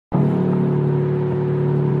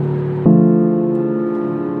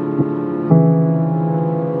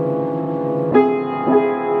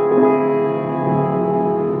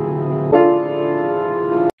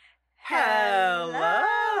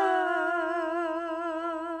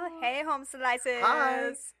Hey, home slices.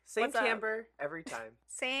 Hi. Same What's up? timbre every time.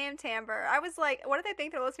 Same timbre. I was like, what do they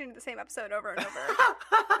think they're listening to the same episode over and over?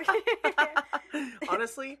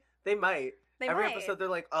 Honestly, they might. They Every might. episode, they're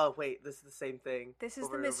like, "Oh, wait, this is the same thing." This is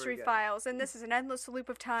over the and over mystery again. files, and this is an endless loop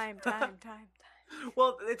of time.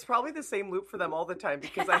 Well, it's probably the same loop for them all the time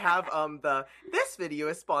because I have this video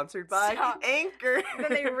is sponsored by Stop. Anchor. Then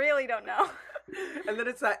they really don't know. And then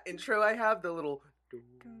it's that intro I have, the little.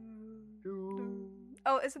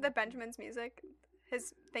 Oh, is it the Benjamin's music?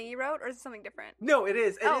 His thing he wrote, or is it something different? No, it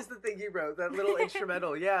is. It Oh. is the thing he wrote. That little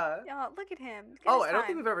instrumental. Yeah. Oh, look at him. Look at Oh, his I don't time.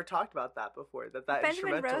 think we've ever talked about that before. That Benjamin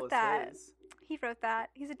instrumental wrote is that. his. He wrote that.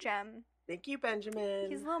 He's a gem. Thank you, Benjamin.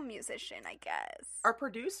 He's a little musician, I guess. Our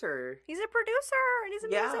producer. He's a producer, and he's a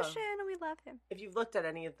Yeah. musician, and we love him. If you've looked at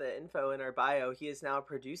any of the info in our bio, he is now a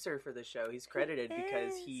producer for the show. He's credited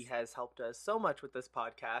because he is. has helped us so much with this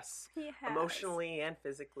podcast. He has. Emotionally and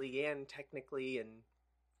physically and technically and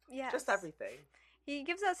Yes. just everything. He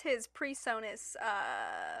gives us his PreSonus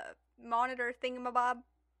monitor thingamabob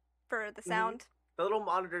for the sound. The little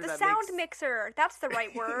monitor The that sound makes mixer. That's the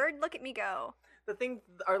right word. Look at me go. the thing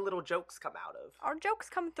our little jokes come out of. Our jokes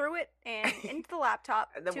come through it and into the laptop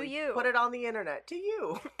And then to we you. put it on the internet to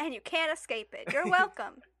you. And you can't escape it. You're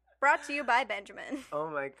welcome. Brought to you by Benjamin. Oh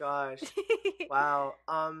my gosh. Wow.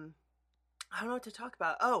 I don't know what to talk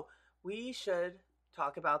about. Oh, we should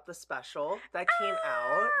talk about the special that came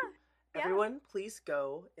out. Yeah. Everyone, please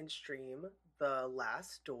go and stream The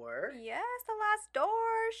Last Door. Yes, The Last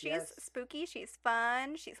Door. She's Yes. spooky. She's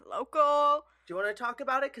fun. She's local. Do you want to talk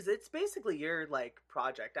about it? Because it's basically your,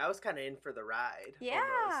 project. I was kind of in for the ride. Yeah.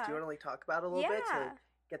 Almost. Do you want to, talk about it a little bit Yeah. to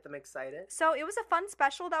get them excited? So it was a fun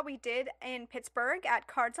special that we did in Pittsburgh at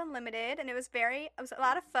Cards Unlimited, and it was a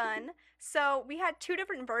lot of fun. So we had two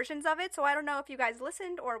different versions of it. So I don't know if you guys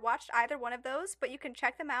listened or watched either one of those, but you can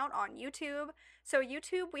check them out on YouTube. So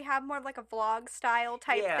YouTube, we have more of like a vlog style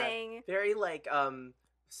type thing. Very,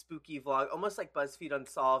 spooky vlog. Almost like BuzzFeed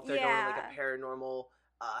Unsolved. They're going to, a paranormal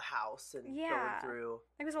house and going through.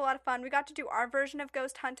 It was a lot of fun. We got to do our version of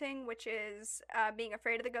ghost hunting, which is being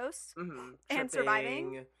afraid of the ghosts and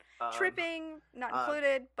surviving. Tripping, not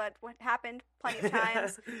included, but what happened plenty of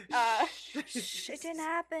times. It didn't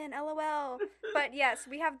happen, LOL. But yes,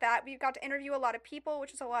 we have that. We got to interview a lot of people,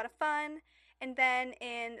 which was a lot of fun. And then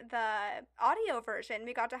in the audio version,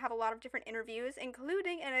 we got to have a lot of different interviews,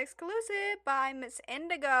 including an exclusive by Miss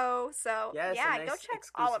Indigo. So yes, yeah, a nice go check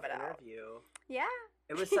all of it interview. out. Yeah.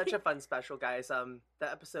 It was such a fun special, guys. The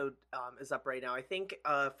episode is up right now. I think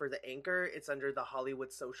for the Anchor, it's under the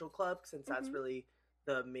Hollywood Social Club, since that's really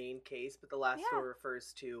the main case. But the last door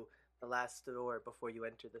refers to the last door before you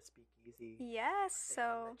enter the speakeasy. Yes,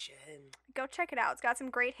 so go check it out. It's got some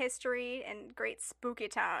great history and great spooky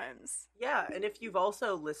times. Yeah, and if you've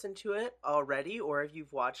also listened to it already, or if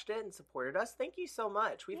you've watched it and supported us, thank you so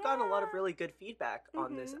much. We've gotten a lot of really good feedback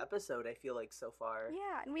on this episode, I feel like, so far.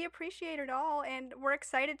 Yeah, and we appreciate it all, and we're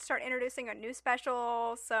excited to start introducing a new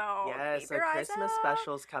special, so yes, keep your our eyes Christmas out.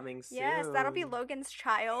 special's coming soon. Yes, that'll be Logan's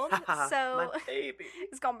child, so my baby.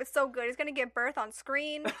 It's gonna be so good. He's gonna give birth on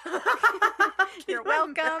screen. You're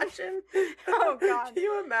welcome. Imagine? Oh God, Can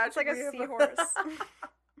you imagine? it's like a seahorse.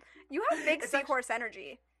 You have big seahorse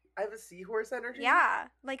energy. I have a seahorse energy? Yeah,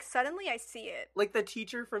 like suddenly I see it. Like the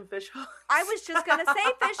teacher from Fish Hooks? I was just gonna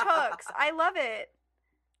say Fish Hooks. I love it.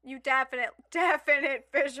 You definite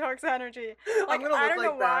Fish Hooks energy. Like, I don't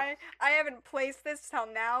know why I haven't placed this till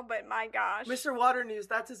now, but my gosh. Mr. Water News,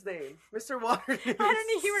 that's his name. Mr. Water News. I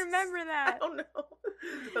don't even remember that. I don't know.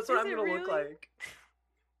 That's what I'm gonna look like.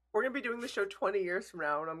 We're gonna be doing the show 20 years from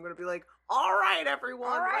now, and I'm gonna be like, all right,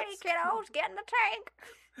 everyone. All right, kiddos, get in the tank.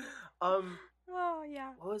 Oh,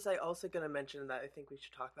 yeah. What was I also going to mention that I think we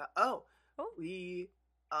should talk about? Oh. We,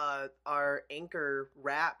 our Anchor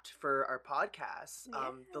wrapped for our podcast,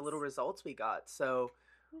 the little results we got. So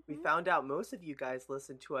we found out most of you guys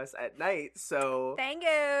listen to us at night. So thank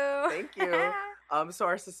you. Thank you. So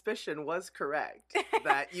our suspicion was correct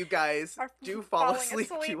that you guys do fall asleep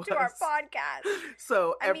to our podcast.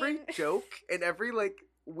 So every joke and every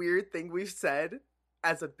weird thing we've said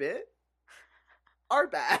as a bit are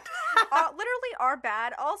bad. Literally are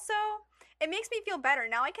bad. Also, it makes me feel better.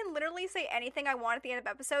 Now I can literally say anything I want at the end of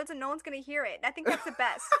episodes and no one's going to hear it. I think that's the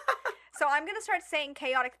best. So I'm going to start saying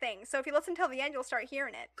chaotic things. So if you listen till the end, you'll start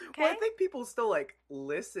hearing it. Okay? Well, I think people still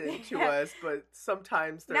listen to us, but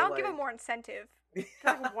sometimes they're now give them more incentive.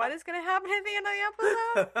 What is going to happen at the end of the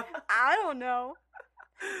episode? I don't know.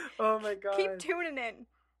 Oh my god. Keep tuning in.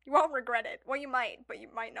 You won't regret it. Well, you might, but you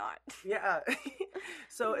might not. Yeah.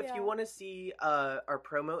 So if you want to see our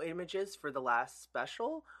promo images for the last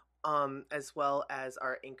special, as well as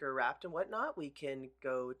our Anchor Wrapped and whatnot. We can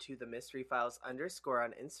go to the Mystery Files _ on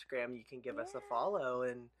Instagram. You can give us a follow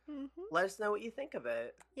and let us know what you think of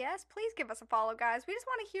it. Yes, please give us a follow, guys. We just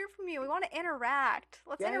want to hear from you. We want to interact.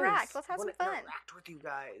 Let's interact. Let's have some fun. Interact with you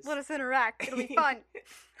guys. Let us interact. It'll be fun.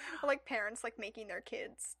 Or like parents like making their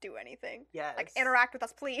kids do anything. Yes. Like interact with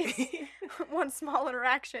us, please. One small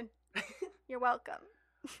interaction. You're welcome.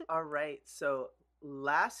 All right. So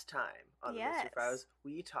last time on the Mystery Files,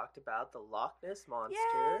 we talked about the Loch Ness Monster.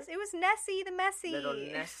 Yes, it was Nessie the Messy. Little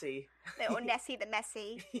Nessie. Little Nessie the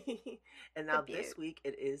Messy. And now this week,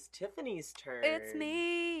 it is Tiffany's turn. It's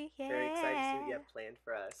me. Yeah. Very excited to see what you have planned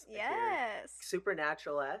for us. Yes.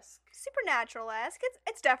 Supernatural-esque. Supernatural-esque.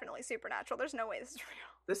 It's definitely supernatural. There's no way this is real.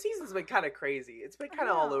 This season's been kind of crazy. It's been kind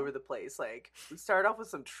of all over the place. Like, we started off with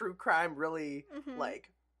some true crime, really,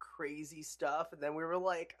 like, crazy stuff, and then we were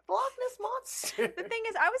like, Loch Ness Monster. The thing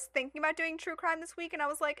is, I was thinking about doing true crime this week, and I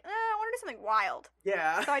was like, I want to do something wild.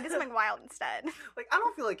 Yeah. So I did something wild instead. Like, I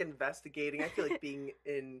don't feel like investigating. I feel like being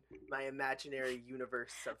in my imaginary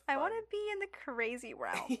universe of fun. I want to be in the crazy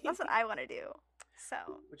realm. That's what I want to do. So.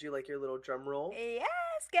 Would you like your little drum roll? Yes,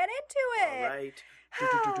 get into it. All right.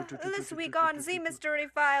 This week on Z Mystery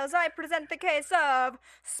Files, I present the case of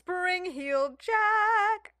Spring-Heeled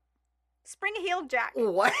Jack. Spring-Heeled Jack.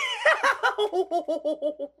 What?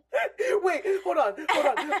 Wait, hold on.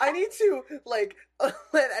 I need to, like,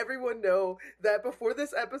 let everyone know that before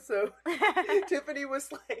this episode, Tiffany was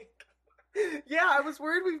like, yeah, I was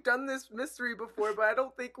worried we've done this mystery before, but I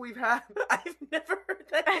don't think I've never heard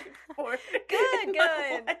that before. Good.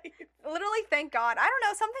 Literally, thank God. I don't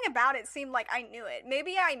know, something about it seemed like I knew it.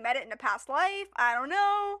 Maybe I met it in a past life. I don't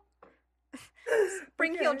know.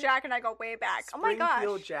 Spring-Heeled Jack and I go way back. Oh my gosh.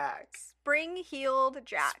 Spring-Heeled Jack. Spring-Heeled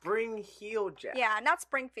Jack. Spring-Heeled Jack. Yeah, not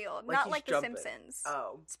Springfield. Like not like The jumping. Simpsons.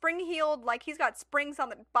 Oh. Spring-Heeled, like he's got springs on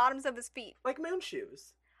the bottoms of his feet. Like moon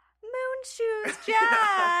shoes. Moon Shoes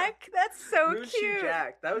Jack. That's so Moon cute. Shoe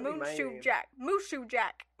Jack. That would Moon be my Shoe name. Jack. Moose Shoe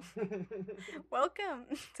Jack. Welcome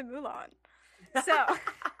to Mulan. So,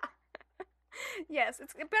 yes,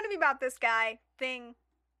 it's going to be about this guy thing.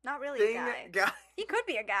 Not really a guy. He could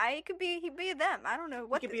be a guy. He'd be them. I don't know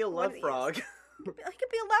what. He could be a love frog. He could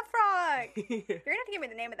be a love frog. You're gonna have to give me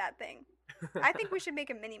the name of that thing. I think we should make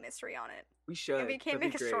a mini mystery on it. We should. If we can't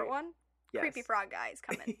make a short one, yes. Creepy frog guy is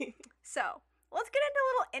coming. So let's get into a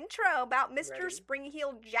little intro about Mr.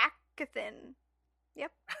 Spring-Heeled Jackathan.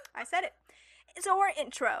 Yep, I said it. So our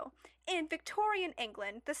intro. In Victorian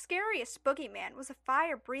England, the scariest boogeyman was a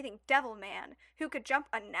fire-breathing devil man who could jump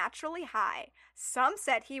unnaturally high. Some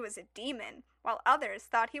said he was a demon, while others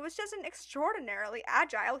thought he was just an extraordinarily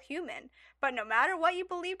agile human. But no matter what you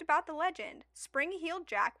believed about the legend, Spring-Heeled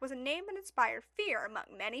Jack was a name that inspired fear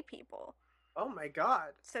among many people. Oh my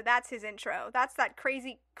god. So that's his intro. That's that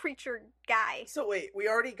crazy creature guy. So wait, we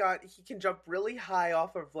already got, he can jump really high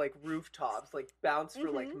off of, like, rooftops, like, bounce for,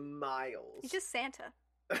 like, miles. He's just Santa.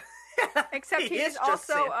 Except he's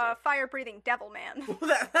also a fire-breathing devil man.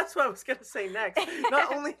 Well, that's what I was going to say next.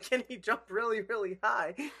 Not only can he jump really, really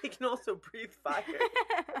high, he can also breathe fire.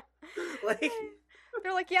 Like,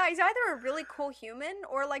 they're like, yeah, he's either a really cool human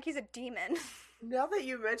or, like, he's a demon. Now that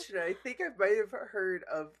you mention it, I think I might have heard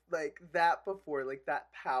of, like, that before, like, that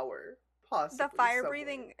power. Possibly. The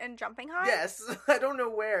fire-breathing and jumping high? Yes. I don't know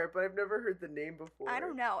where, but I've never heard the name before. I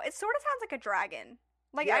don't know. It sort of sounds like a dragon.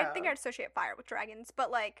 Like, yeah. I think I'd associate fire with dragons,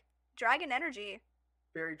 but, like, dragon energy.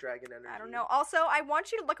 Very dragon energy. I don't know. Also, I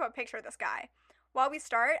want you to look up a picture of this guy. While we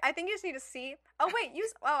start, I think you just need to see... Oh, wait,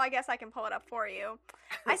 I guess I can pull it up for you.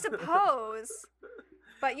 I suppose...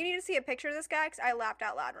 But you need to see a picture of this guy, because I laughed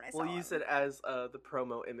out loud when I saw him. We'll use it as the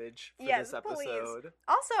promo image for this episode. Please.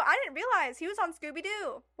 Also, I didn't realize he was on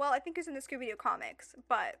Scooby-Doo. Well, I think he's in the Scooby-Doo comics,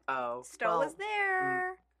 but still was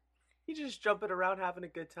there. He's just jumping around having a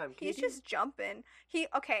good time. He's just jumping.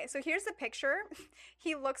 Okay, so here's the picture.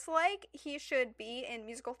 He looks like he should be in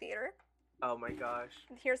musical theater. Oh my gosh.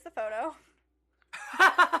 Here's the photo.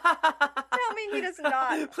 Tell me he does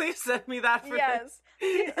not. Please send me that for Yes.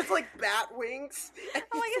 It's like bat wings.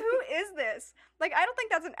 I'm like, who is this? Like, I don't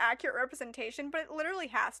think that's an accurate representation, but it literally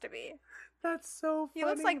has to be. That's so funny. He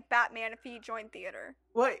looks like Batman if he joined theater.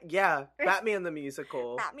 What? Yeah, Batman the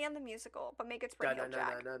musical. Batman the musical, but make it Spring-Heeled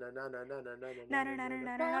Jack.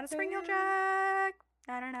 Not a Spring-Heeled Jack.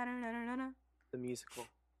 The musical.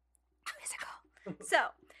 So,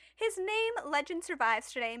 his name, legend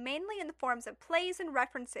survives today mainly in the forms of plays and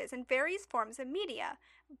references in various forms of media,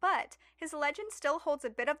 but his legend still holds a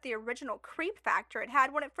bit of the original creep factor it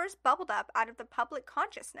had when it first bubbled up out of the public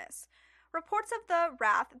consciousness. Reports of the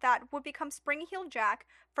wrath that would become Spring-Heeled Jack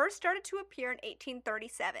first started to appear in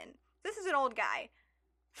 1837. This is an old guy.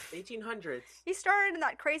 1800s. He started in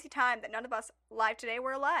that crazy time that none of us alive today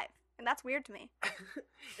were alive. And that's weird to me.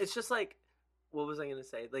 It's just like, what was I going to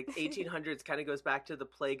say? Like, 1800s kind of goes back to the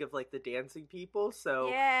plague of, like, the dancing people. So,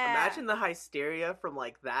 imagine the hysteria from,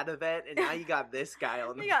 like, that event, and now you got this guy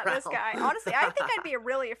on the ground. This guy. Honestly, I think I'd be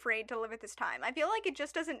really afraid to live at this time. I feel like it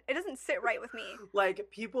doesn't sit right with me. Like,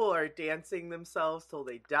 people are dancing themselves till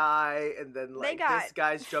they die, and then, like, this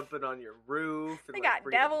guy's jumping on your roof. And, they got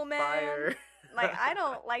devil men. Like, I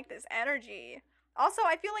don't like this energy. Also,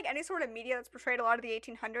 I feel like any sort of media that's portrayed a lot of the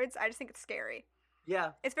 1800s, I just think it's scary.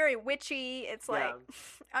 Yeah. It's very witchy. It's, like,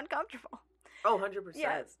 uncomfortable. Oh, 100%.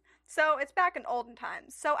 Yes. So, it's back in olden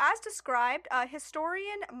times. So, as described,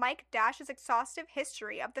 historian Mike Dash's exhaustive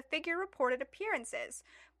history of the figure reported appearances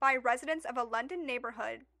by residents of a London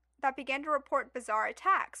neighborhood that began to report bizarre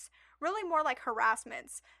attacks, really more like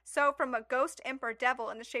harassments. So, from a ghost, imp, or devil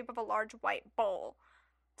in the shape of a large white bull.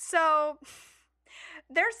 So...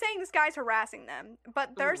 they're saying this guy's harassing them, but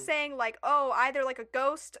they're saying, like, oh, either, like, a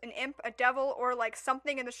ghost, an imp, a devil, or, like,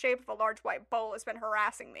 something in the shape of a large white bull has been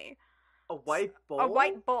harassing me. A white bull? A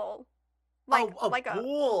white bull. Like a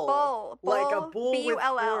bull. Bull. Like a bull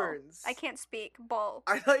B-U-L-L. with horns. I can't speak. Bull.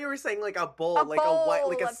 I thought you were saying, like, a bull. A like bowl a white,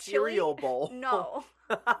 like a of cereal chili? bowl. No.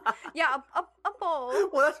 Yeah, a bowl.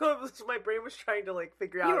 Well, that's what my brain was trying to, like,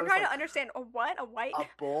 figure out. You were trying to understand, a what? A white? A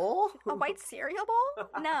bull? A white cereal bowl?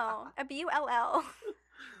 No. A B-U-L-L.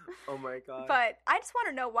 Oh my god. But I just want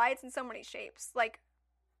to know why it's in so many shapes. Like,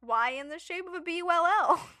 why in the shape of a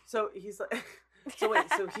B-U-L-L? So he's like... So wait,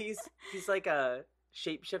 so he's like a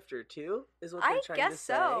shapeshifter too? Is what they're trying to say? I guess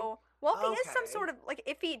so. Well, if he is some sort of, like,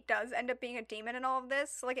 if he does end up being a demon in all of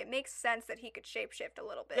this, like, it makes sense that he could shapeshift a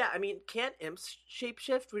little bit. Yeah, I mean, can't imps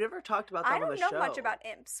shapeshift? We never talked about that on the show. I don't know much about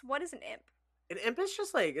imps. What is an imp? An imp is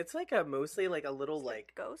just, like, it's like a mostly, like, a little,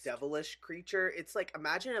 like, ghost? Devilish creature. It's like,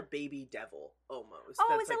 imagine a baby devil, almost.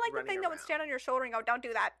 Oh, is it like the thing that would stand on your shoulder and go, don't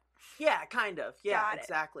do that? Yeah, kind of. Yeah,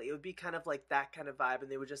 exactly. It would be kind of like that kind of vibe,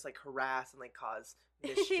 and they would just, like, harass and, like, cause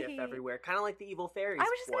mischief everywhere. Kind of like the evil fairies. I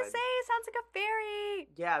was just going to say, it sounds like a fairy.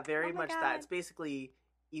 Yeah, very much that. It's basically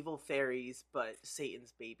evil fairies, but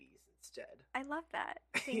Satan's babies instead. I love that.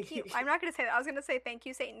 Thank you. I'm not going to say that. I was going to say thank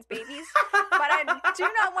you, Satan's babies, but I do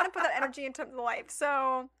not want to put that energy into life.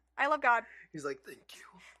 So, I love God. He's like, thank you.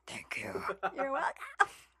 Thank you. You're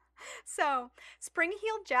welcome. So,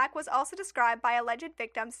 Spring-Heeled Jack was also described by alleged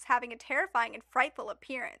victims as having a terrifying and frightful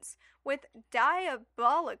appearance, with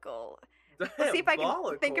diabolical. Let's see if I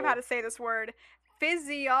can think of how to say this word.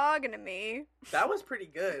 Physiognomy. That was pretty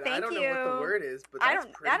good. I don't know what the word is, but that's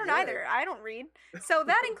pretty I don't either. I don't read. So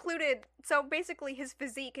that included, basically his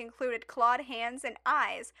physique included clawed hands and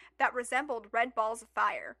eyes that resembled red balls of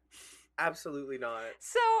fire. Absolutely not.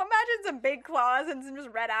 So imagine some big claws and some just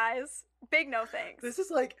red eyes. Big no thanks.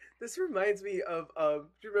 This reminds me of, do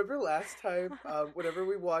you remember last time, whenever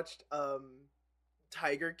we watched,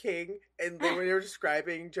 Tiger King, and when they were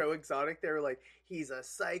describing Joe Exotic, they were like, he's a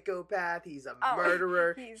psychopath, he's a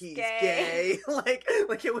murderer, he's gay. like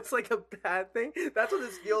it was like a bad thing. That's what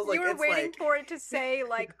this feels like. You were waiting for it to say,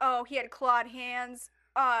 like, oh, he had clawed hands,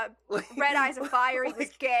 red eyes of fire, he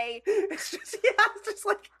was gay. It's just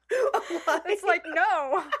like, it's like,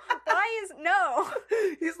 no. Why is no?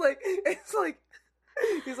 He's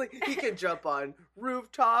like, he can jump on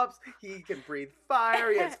rooftops, he can breathe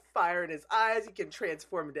fire, he has fire in his eyes, he can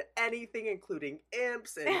transform into anything, including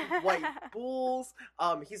imps and white bulls.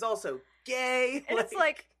 He's also gay. It's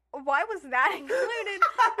like, why was that included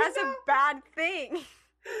as a bad thing?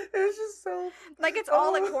 It's just so... Like, it's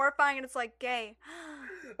all, like, horrifying, and it's like, gay.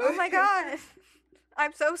 Oh my god.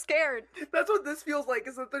 I'm so scared. That's what this feels like,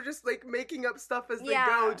 is that they're just, like, making up stuff as they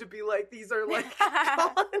go to be like, these are, like,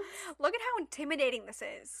 gods. Look at how intimidating this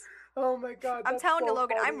is. Oh my god, I'm telling you,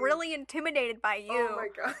 Logan, I'm really intimidated by you. Oh my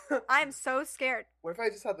god. I'm so scared. What if I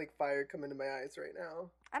just had, like, fire come into my eyes right now?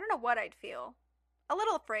 I don't know what I'd feel. A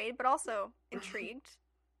little afraid, but also intrigued.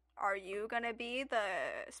 Are you gonna be the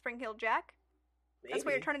Spring-Heeled Jack? Maybe. That's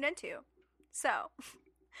what you're turning into. So...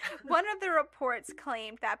 one of the reports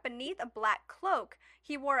claimed that beneath a black cloak,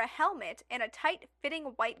 he wore a helmet and a tight-fitting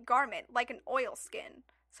white garment, like an oilskin.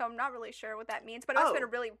 So I'm not really sure what that means, but it must have been a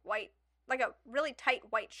really white, like a really tight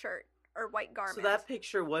white shirt or white garment. So that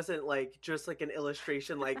picture wasn't, like, just, like, an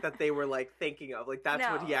illustration, like, that they were, like, thinking of. Like, that's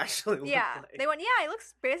what he actually looked like. They went, he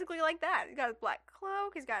looks basically like that. He's got his black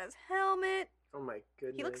cloak, he's got his helmet. Oh my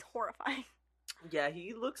goodness. He looks horrifying. Yeah,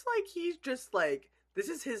 he looks like he's just, like... This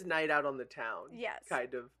is his night out on the town. Yes.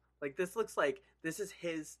 Kind of. Like, this looks like this is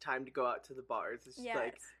his time to go out to the bars. It's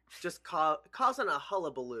like, just causing a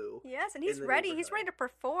hullabaloo. Yes, and he's ready. He's ready to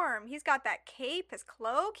perform. He's got that cape, his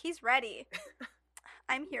cloak. He's ready.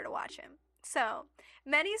 I'm here to watch him. So,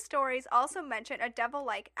 many stories also mention a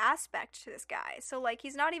devil-like aspect to this guy. So, like,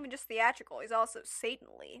 he's not even just theatrical, he's also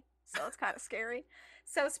Satan-ly. So, it's kind of scary.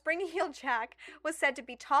 So, Spring-Heeled Jack was said to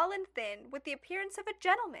be tall and thin, with the appearance of a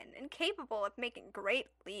gentleman, and capable of making great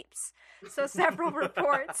leaps. So, several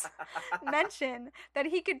reports mention that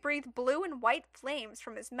he could breathe blue and white flames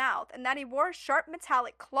from his mouth, and that he wore sharp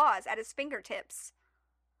metallic claws at his fingertips.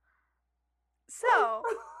 So...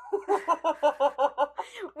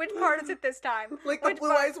 which part is it this time? Like the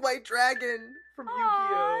Blue Eyes White Dragon from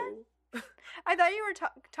Yu-Gi-Oh! I thought you were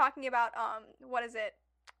talking about, what is it?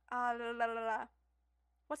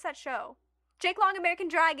 What's that show? Jake Long, American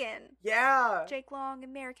Dragon. Yeah. Jake Long,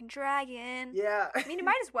 American Dragon. Yeah. I mean, he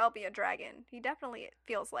might as well be a dragon. He definitely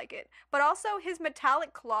feels like it. But also, his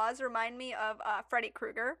metallic claws remind me of Freddy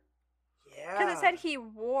Krueger. Yeah. Because it said he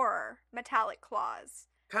wore metallic claws.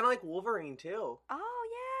 Kind of like Wolverine, too. Oh,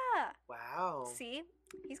 yeah. Wow. See?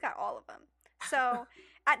 He's got all of them. So,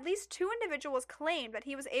 at least 2 individuals claimed that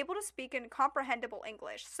he was able to speak in comprehensible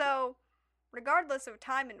English. So, regardless of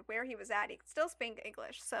time and where he was at, he could still speak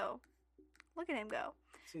English. So, look at him go.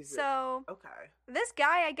 So, okay. This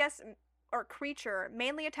guy, I guess, or creature,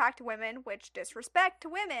 mainly attacked women, which disrespect to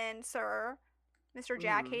women, sir. Mr.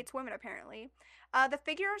 Jack hates women, apparently. The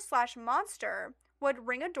figure/monster would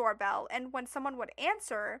ring a doorbell, and when someone would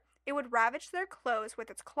answer, it would ravage their clothes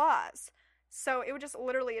with its claws. So it would just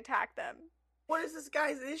literally attack them. What is this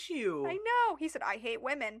guy's issue? I know. He said, I hate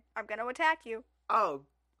women. I'm going to attack you. Oh,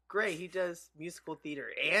 great. He does musical theater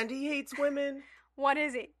and he hates women? What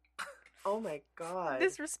is he? Oh my god.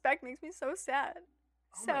 This respect makes me so sad.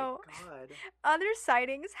 Oh my god. Other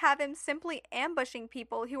sightings have him simply ambushing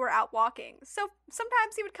people who are out walking. So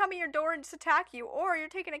sometimes he would come at your door and just attack you, or you're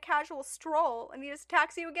taking a casual stroll and he just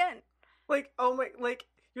attacks you again. Like, oh my, like,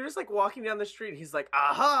 you're just like walking down the street and he's like,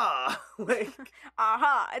 aha! Like,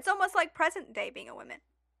 aha. It's almost like present day being a woman.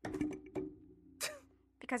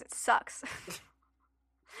 Because it sucks.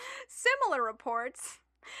 Similar reports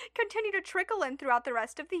continue to trickle in throughout the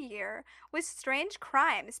rest of the year, with strange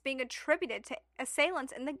crimes being attributed to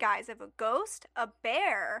assailants in the guise of a ghost, a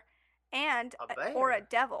bear, and or a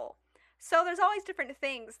devil. So there's always different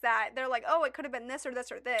things that they're like, oh, it could have been this or this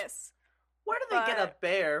or this. Where do they get a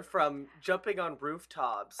bear from jumping on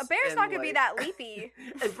rooftops? A bear's not going to be that leapy.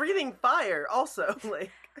 And breathing fire, also.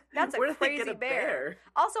 Like, that's a crazy bear.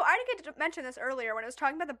 Also, I didn't get to mention this earlier when I was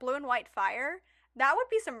talking about the blue and white fire. That would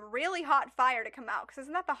be some really hot fire to come out, because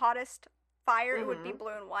isn't that the hottest fire? It would be blue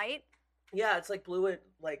and white. Yeah, it's like blue and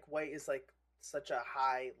like white is like such a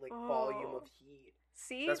high like volume of heat.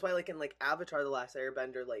 See? That's why like in like Avatar: The Last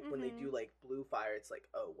Airbender, like when they do like blue fire, it's like,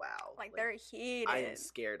 oh wow. Like they're heated. I am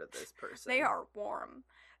scared of this person. They are warm.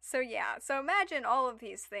 So yeah, so imagine all of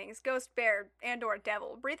these things, ghost, bear, and or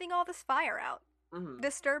devil, breathing all this fire out.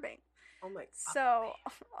 Disturbing. Oh my god. So,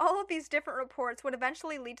 all of these different reports would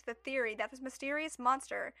eventually lead to the theory that this mysterious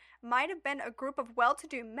monster might have been a group of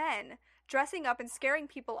well-to-do men dressing up and scaring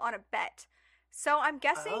people on a bet. So, I'm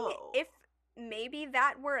guessing if maybe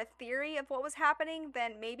that were a theory of what was happening,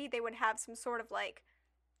 then maybe they would have some sort of, like,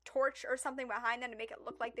 torch or something behind them to make it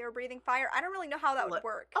look like they were breathing fire. I don't really know how that would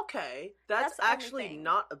work. Okay. That's actually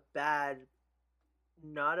not a bad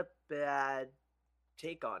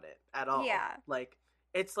take on it at all. Yeah. Like,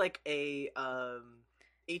 it's like a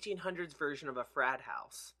 1800s version of a frat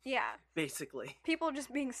house. Yeah. Basically. People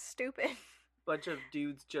just being stupid. Bunch of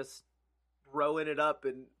dudes just rowing it up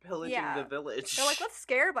and pillaging the village. They're like, let's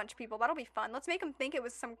scare a bunch of people. That'll be fun. Let's make them think it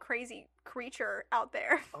was some crazy creature out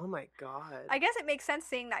there. Oh my god. I guess it makes sense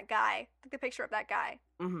seeing that guy. Like the picture of that guy.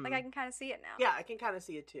 Like I can kind of see it now. Yeah, I can kind of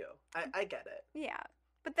see it too. I get it. Yeah.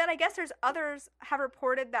 But then I guess there's others have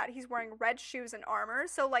reported that he's wearing red shoes and armor.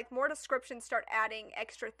 So, like, more descriptions start adding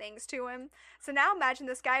extra things to him. So now imagine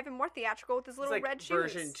this guy even more theatrical with his little red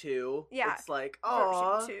shoes. Version 2. Yeah. It's like,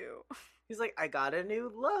 oh. Version 2. He's like, I got a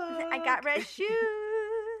new look. I got red shoes.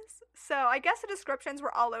 So I guess the descriptions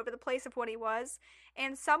were all over the place of what he was.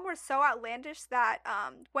 And some were so outlandish that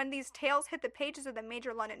when these tales hit the pages of the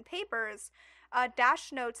major London papers,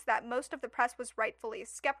 Dash notes that most of the press was rightfully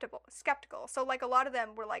skeptical. So, like, a lot of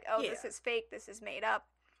them were like, oh, this is fake, this is made up.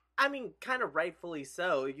 I mean, kind of rightfully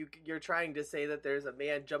so. You're trying to say that there's a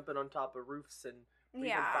man jumping on top of roofs and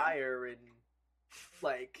breathing fire and,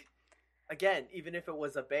 like, again, even if it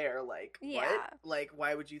was a bear, like, what? Like,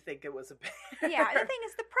 why would you think it was a bear? Yeah, the thing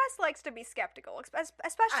is, the press likes to be skeptical,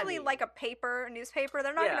 especially, like, a newspaper.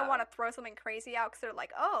 They're not going to want to throw something crazy out because they're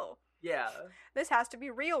like, oh. Yeah. This has to be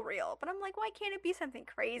real. But I'm like, why can't it be something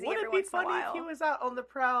crazy every once in a while? Would it be funny if he was out on the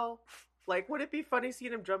prowl? Like, would it be funny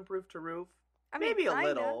seeing him jump roof to roof? I mean, maybe a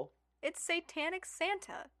little. It's Satanic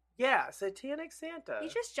Santa. Yeah, Satanic Santa.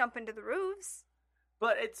 He's just jumping to the roofs.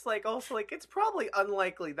 But it's like also like it's probably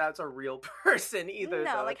unlikely that's a real person either.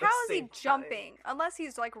 No, though, like how is he jumping? Unless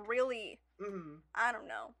he's like really, I don't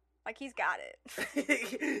know. Like he's got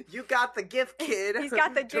it. You got the gift, kid. He's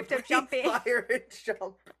got the gift of jumping. Fire and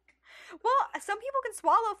jump. Well, some people can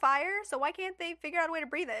swallow fire, so why can't they figure out a way to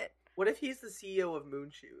breathe it? What if he's the CEO of Moon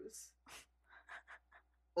Shoes?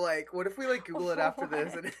 Like, what if we like Google it after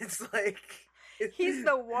this and it's like. He's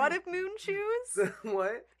the what of Moon Shoes? The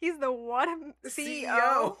what? He's the what of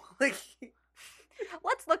CEO? Like,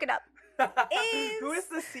 let's look it up. Who is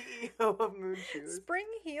the CEO of Moon Shoes?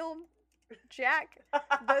 Spring-heeled Jack,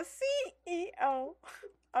 the CEO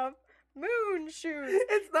of Moon Shoes.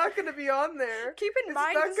 It's not going to be on there. Keep in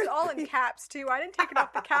mind, this is all in caps, too. I didn't take it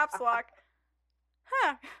off the caps lock.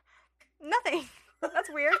 Huh. Nothing. That's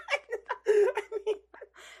weird. I mean,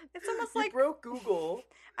 it's almost you like... broke Google.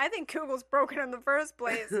 I think Google's broken in the first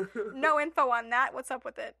place. No info on that. What's up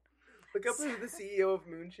with it? Look up who the CEO of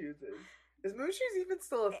Moon Shoes is. Is Moon Shoes even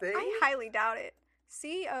still a thing? I highly doubt it.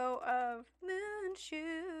 CEO of Moon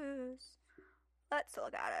Shoes. Let's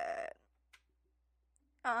look at it.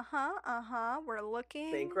 We're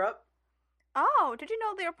looking. Bankrupt? Oh, did you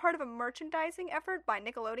know they are part of a merchandising effort by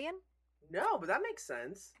Nickelodeon? No, but that makes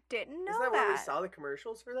sense. Didn't know that. Isn't that where we saw the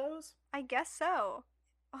commercials for those? I guess so.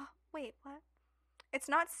 Oh, wait, what? It's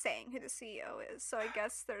not saying who the CEO is, so I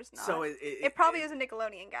guess there's not. So it probably is a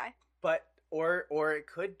Nickelodeon guy. But or it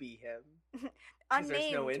could be him. Unnamed.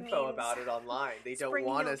 There's no info about it online. They don't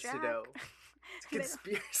want us to know. It's a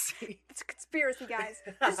conspiracy. It's a conspiracy, guys.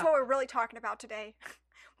 This is what we're really talking about today.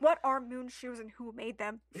 What are Moon Shoes and who made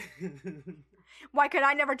them? Why could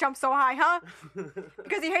I never jump so high, huh?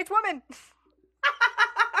 Because he hates women.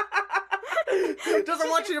 Doesn't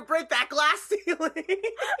want you to break that glass ceiling.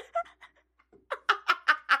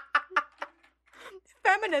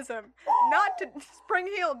 Feminism, not to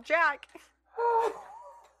spring-heeled Jack.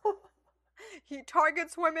 He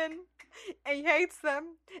targets women, and he hates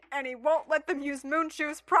them, and he won't let them use moon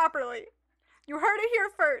shoes properly. You heard it here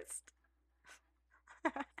first.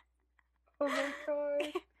 Oh my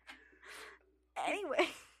god. Anyway,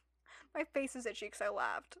 my face is itchy because I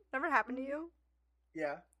laughed. Never happened to you?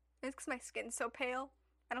 Yeah. It's because my skin's so pale.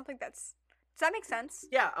 I don't think that's... Does that make sense?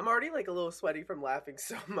 Yeah, I'm already like a little sweaty from laughing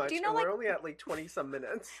so much. Do you know, and like, we're only at like 20-some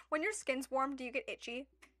minutes. When your skin's warm, do you get itchy?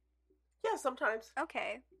 Yeah, sometimes.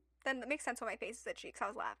 Okay. Then it makes sense why my face is itchy because I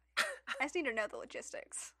was laughing. I just need to know the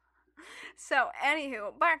logistics. So,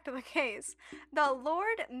 anywho, back to the case. The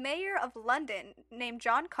Lord Mayor of London, named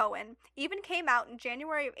John Cohen, even came out in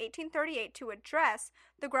January of 1838 to address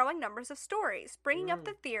the growing numbers of stories, bringing up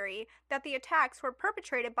the theory that the attacks were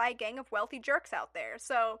perpetrated by a gang of wealthy jerks out there.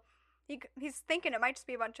 So, he's thinking it might just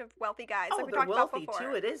be a bunch of wealthy guys, like we talked about before.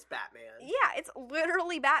 Too. It is Batman. Yeah, it's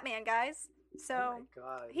literally Batman, guys. So, oh my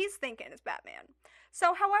God. He's thinking it's Batman.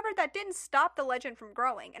 So, however, that didn't stop the legend from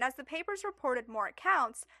growing, and as the papers reported more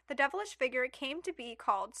accounts, the devilish figure came to be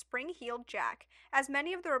called Spring-Heeled Jack, as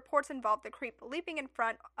many of the reports involved the creep leaping in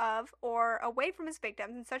front of or away from his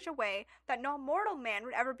victims in such a way that no mortal man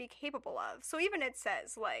would ever be capable of. So even it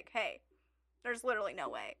says, like, hey, there's literally no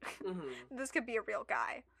way. This could be a real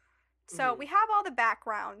guy. So we have all the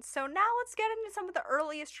background. So now let's get into some of the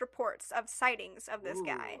earliest reports of sightings of this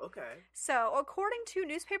guy. Okay. So according to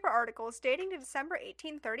newspaper articles dating to December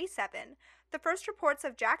 1837, the first reports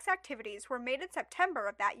of Jack's activities were made in September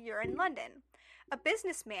of that year in London. A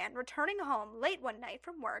businessman returning home late one night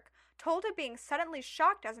from work told of being suddenly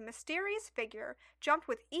shocked as a mysterious figure jumped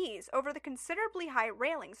with ease over the considerably high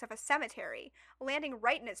railings of a cemetery, landing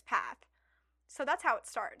right in his path. So that's how it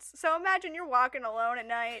starts. So imagine you're walking alone at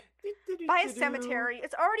night by a cemetery.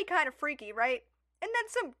 It's already kind of freaky, right? And then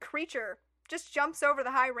some creature just jumps over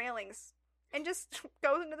the high railings and just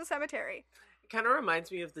goes into the cemetery. It kind of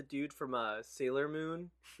reminds me of the dude from Sailor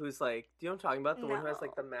Moon, who's like, do you know what I'm talking about? The one who has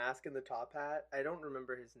like the mask and the top hat? I don't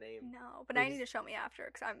remember his name. No, but I need to show me after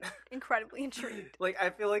because I'm incredibly intrigued. Like, I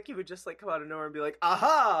feel like he would just like come out of nowhere and be like,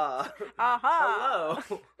 aha! Aha!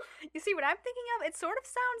 Hello! You see, what I'm thinking of, it sort of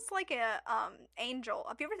sounds like a angel.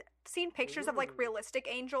 Have you ever seen pictures of like realistic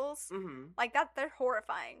angels? Mm-hmm. Like that, they're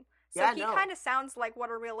horrifying. So he kind of sounds like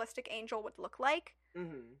what a realistic angel would look like.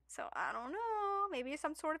 Mm-hmm. So I don't know, maybe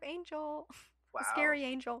some sort of angel. Wow. A scary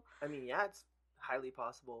angel. I mean, yeah, it's highly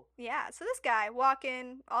possible. Yeah, so this guy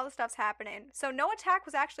walking, all the stuff's happening. So no attack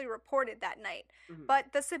was actually reported that night,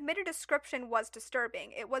 but the submitted description was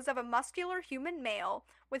disturbing. It was of a muscular human male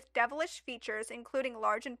with devilish features, including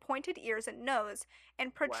large and pointed ears and nose,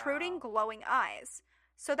 and protruding glowing eyes.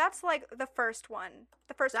 So that's like the first one,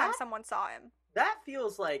 the first time someone saw him. That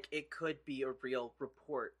feels like it could be a real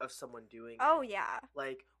report of someone doing it. Oh, yeah.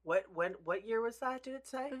 Like, What year was that? Did it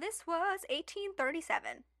say? This was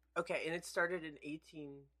 1837. Okay, and it started in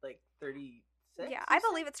 36. Yeah, I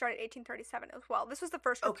believe it started 1837 as well. This was the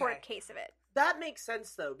first reported case of it. That makes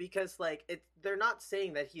sense though, because like they're not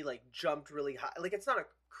saying that he like jumped really high. Like it's not a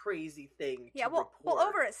crazy thing. Yeah, to report. well,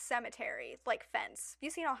 over a cemetery like fence. Have you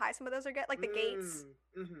seen how high some of those are like the gates?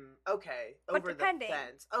 Mm-hmm. Okay, but over depending, the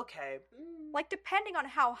fence. Okay, like depending on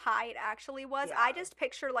how high it actually was, yeah. I just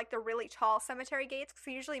picture like the really tall cemetery gates because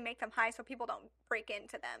they usually make them high so people don't break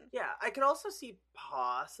into them. Yeah, I could also see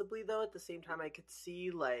possibly though at the same time I could see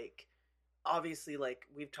like. Obviously, like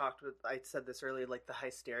we've talked with, I said this earlier, like the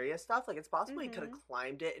hysteria stuff. Like it's possible he could have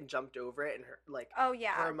climbed it and jumped over it, and her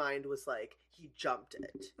her mind was like he jumped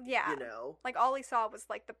it. Yeah, like all he saw was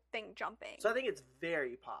like the thing jumping. So I think it's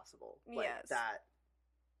very possible, that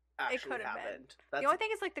actually happened. The only thing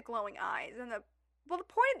is like the glowing eyes and the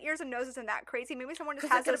pointed ears and nose isn't that crazy. Maybe someone just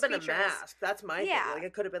has those features. It could have been a mask. That's my thing. Like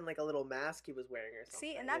it could have been like a little mask he was wearing or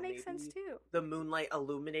something. See, and that makes sense too. The moonlight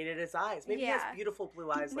illuminated his eyes. Maybe he has beautiful blue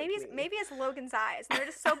eyes. Maybe it's Logan's eyes. And they're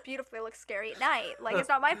just so beautiful. They look scary at night. Like it's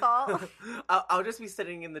not my fault. I'll just be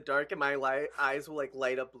sitting in the dark and my eyes will like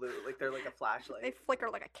light up blue. Like they're like a flashlight. They flicker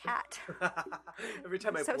like a cat. Every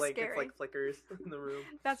time I blink, it's like flickers in the room.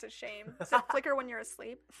 That's a shame. Does it flicker when you're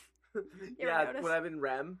asleep? Yeah, when I'm in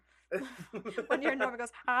REM. When you're in normal, it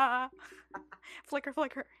goes flicker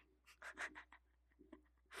flicker.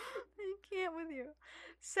 I can't with you.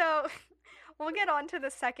 So we'll get on to the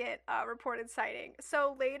second reported sighting.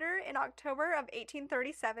 So later in October of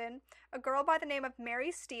 1837, a girl by the name of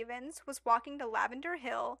Mary Stevens was walking to Lavender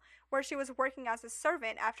Hill, where she was working as a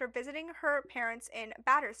servant after visiting her parents in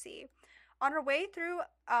Battersea. On her way through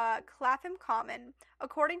Clapham Common,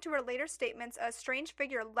 according to her later statements, a strange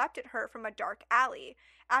figure leapt at her from a dark alley.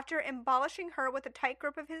 After embolishing her with a tight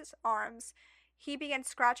grip of his arms, he began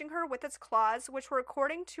scratching her with its claws, which were,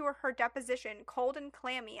 according to her deposition, cold and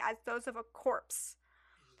clammy as those of a corpse.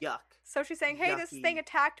 Yuck. So she's saying, hey, Yucky. This thing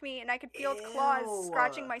attacked me, and I could feel its claws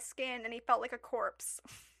scratching my skin, and he felt like a corpse.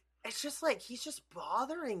 It's just like, he's just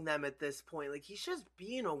bothering them at this point. Like, he's just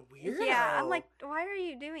being a weirdo. Yeah, I'm like, why are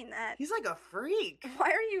you doing that? He's like a freak.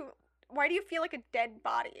 Why do you feel like a dead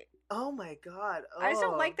body? Oh my god. Oh. I just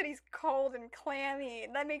don't like that he's cold and clammy.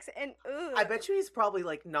 That makes it, ugh. I bet you he's probably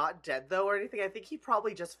like not dead though or anything. I think he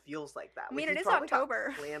probably just feels like that. I mean, like, it is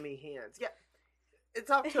October. Clammy hands. Yeah. It's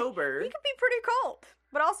October. He could be pretty cold.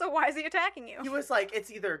 But also, why is he attacking you? He was like, it's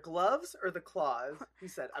either gloves or the claws. He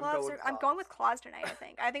said, I'm going with claws tonight, I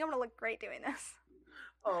think. I think I'm going to look great doing this.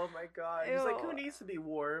 Oh my god. Ew. He's like, who needs to be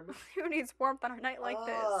warm? Who needs warmth on a night like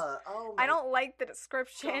this? Oh I don't like the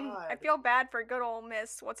description. God. I feel bad for good old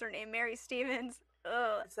Miss, what's her name, Mary Stevens.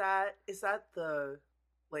 Ugh. Is that the,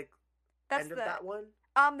 like, end of that one?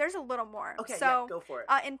 There's a little more. Okay, so, yeah, go for it.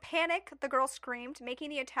 In panic, the girl screamed,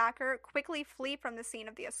 making the attacker quickly flee from the scene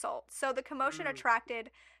of the assault. So the commotion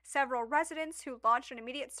attracted several residents who launched an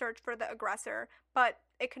immediate search for the aggressor, but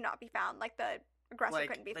it could not be found. Like, the aggressor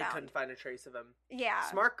couldn't be found. They couldn't find a trace of him. Yeah.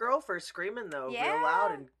 Smart girl for screaming, though, real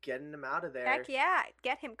loud and getting him out of there. Heck yeah,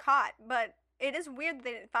 get him caught. But it is weird that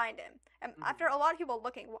they didn't find him. And after a lot of people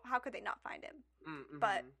looking, how could they not find him? Mm-hmm.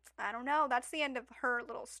 But, I don't know. That's the end of her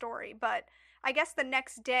little story. But I guess the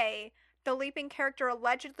next day, the leaping character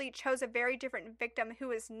allegedly chose a very different victim who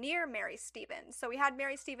was near Mary Stevens. So we had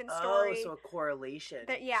Mary Stevens' story. Oh, so a correlation.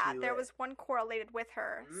 There was one correlated with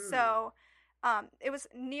her. So it was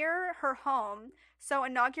near her home. So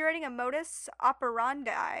inaugurating a modus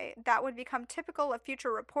operandi that would become typical of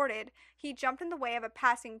future reported, he jumped in the way of a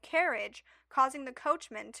passing carriage, causing the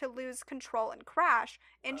coachman to lose control and crash,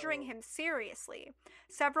 injuring him seriously.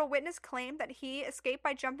 Several witnesses claimed that he escaped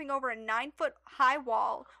by jumping over a 9-foot-high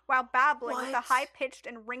wall while babbling with a high-pitched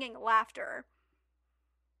and ringing laughter.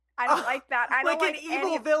 I don't like that. I don't like an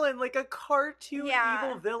evil villain, like a cartoon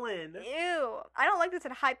evil villain. Ew. I don't like this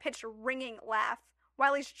high-pitched ringing laugh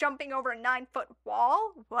while he's jumping over a 9-foot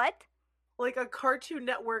wall. What? Like a Cartoon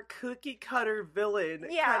Network cookie cutter villain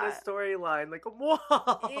kind of storyline. Like, whoa.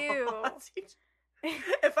 Ew.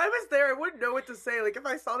 If I was there, I wouldn't know what to say. Like, if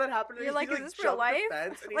I saw that happen, you're like, is this real life?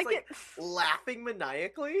 And he's like laughing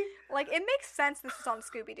maniacally. Like, it makes sense this is on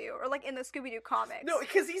Scooby-Doo, or like in the Scooby-Doo comics. No,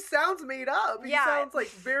 because he sounds made up. He sounds like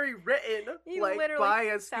very written, like by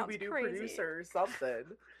a Scooby-Doo producer or something.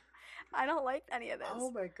 I don't like any of this.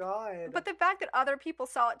 Oh my god. But the fact that other people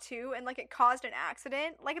saw it too, and like it caused an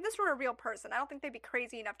accident, like if this were a real person, I don't think they'd be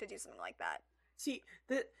crazy enough to do something like that. See,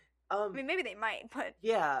 I mean, maybe they might, but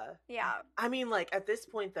yeah. I mean, like at this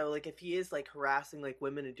point though, like if he is like harassing like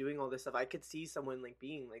women and doing all this stuff, I could see someone like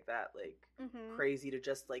being like that, like crazy to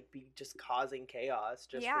just like be just causing chaos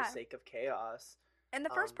just for sake of chaos. And the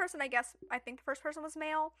first person, I think the first person was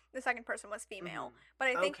male. The second person was female. But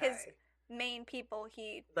I think his main people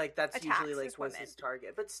he like that's attacks usually like was his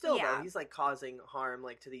target. But still, though, he's like causing harm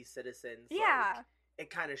like to these citizens. Yeah. Like, it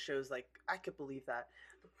kind of shows like I could believe that.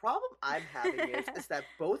 The problem I'm having is that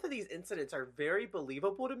both of these incidents are very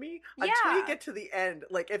believable to me until you get to the end.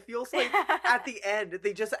 Like, it feels like at the end,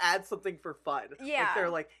 they just add something for fun. Yeah. Like, they're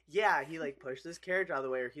like, yeah, he, like, pushed this carriage out of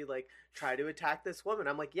the way, or he, like, tried to attack this woman.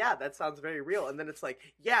 I'm like, yeah, that sounds very real. And then it's like,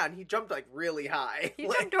 yeah, and he jumped, like, really high. He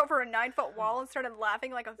jumped over a 9-foot wall and started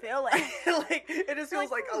laughing like a villain. Like, it just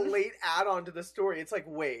feels like a late add-on to the story. It's like,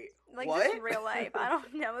 wait, like, what? Just real life. I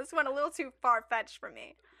don't know. This went a little too far-fetched for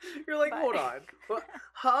me. You're like, hold on. What?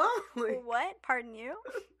 Huh? Like, what? Pardon you?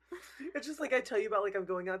 It's just like I tell you about, like, I'm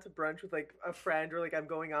going out to brunch with, like, a friend, or, like, I'm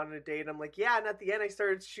going on a date, and I'm like, yeah, and at the end I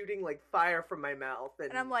started shooting, like, fire from my mouth.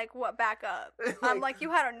 And I'm like, what? Back up. I'm like, you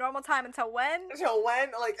had a normal time until when? Until when?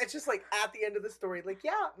 Like, it's just, like, at the end of the story, like,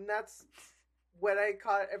 yeah, and that's when I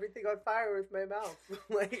caught everything on fire with my mouth.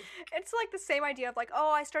 Like, it's, like, the same idea of, like, oh,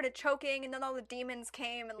 I started choking, and then all the demons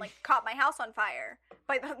came and, like, caught my house on fire.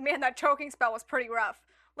 But, man, that choking spell was pretty rough.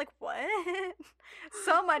 Like, what?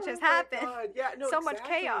 So much has happened. God. Yeah, no, so much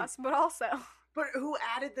chaos, but also. But who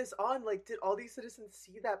added this on? Like, did all these citizens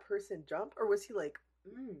see that person jump? Or was he like,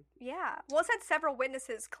 Yeah. Well, it said several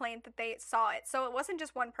witnesses claimed that they saw it. So it wasn't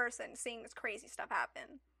just one person seeing this crazy stuff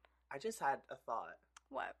happen. I just had a thought.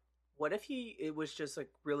 What? What if it was just, like,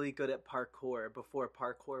 really good at parkour before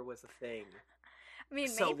parkour was a thing? I mean,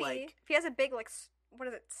 so, maybe. Like, if he has a big, like, what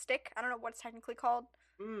is it, stick? I don't know what it's technically called.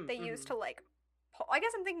 They use to, like, I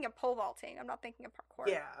guess I'm thinking of pole vaulting. I'm not thinking of parkour.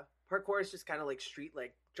 Yeah. Parkour is just kind of like street,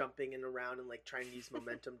 like, jumping and around and, like, trying to use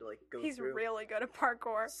momentum to, like, go He's through. He's really good at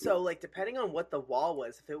parkour. So, like, depending on what the wall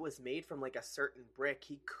was, if it was made from, like, a certain brick,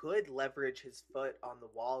 he could leverage his foot on the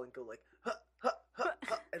wall and go, like, huh, huh, huh,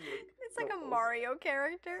 huh, and, like, it's like a Mario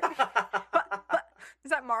character.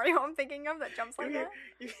 Is that Mario I'm thinking of that jumps like that?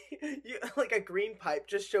 You, like, a green pipe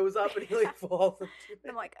just shows up and he, like, falls into it.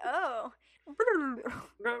 I'm like, oh.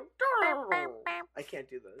 I can't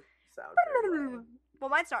do the sound very well. Well,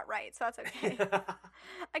 mine's not right, so that's okay.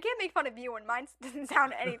 I can't make fun of you when mine doesn't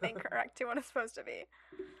sound anything correct to what it's supposed to be.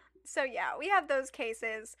 So yeah, we have those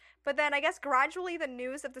cases, but then I guess gradually the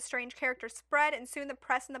news of the strange character spread, and soon the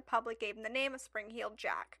press and the public gave him the name of Spring-Heeled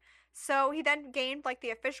Jack. So he then gained, like,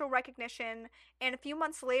 the official recognition, and a few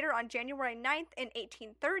months later, on January 9th in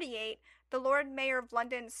 1838, the Lord Mayor of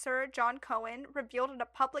London, Sir John Cohen, revealed at a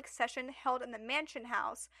public session held in the Mansion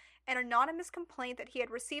House an anonymous complaint that he had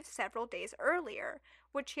received several days earlier,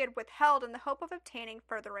 which he had withheld in the hope of obtaining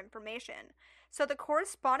further information. So the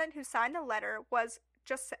correspondent who signed the letter was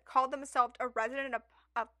just called themselves a resident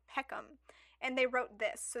of Peckham. And they wrote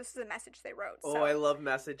this. So this is a message they wrote. Oh, so, I love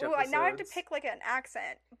message episodes. Now I have to pick, like, an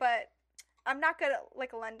accent, but I'm not good at,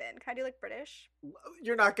 like, London. Can I do, like, British?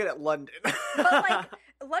 You're not good at London. But, like,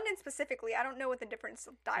 London specifically, I don't know what the difference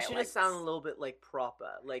of dialects. You should just sound a little bit, like, proper.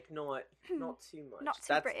 Like, not too much. Not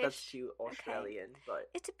too British. That's too Australian, okay. But...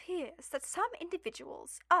 It appears that some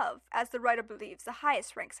individuals of, as the writer believes, the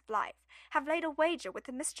highest ranks of life, have laid a wager with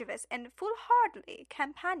the mischievous and foolhardy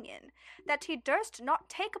companion, that he durst not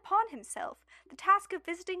take upon himself the task of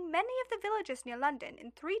visiting many of the villages near London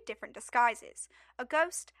in 3 different disguises, a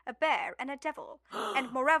ghost, a bear, and a devil,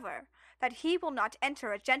 and moreover, that he will not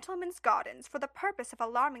enter a gentleman's gardens for the purpose of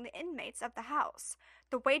alarming the inmates of the house.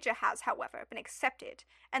 The wager has, however, been accepted,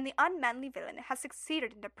 and the unmanly villain has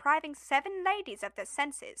succeeded in depriving 7 ladies of their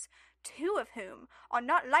senses, 2 of whom are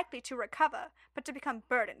not likely to recover, but to become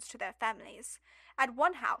burdens to their families. At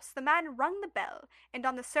one house the man rung the bell, and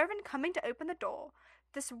on the servant coming to open the door,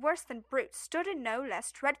 this worse-than-brute stood in no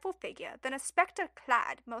less dreadful figure than a spectre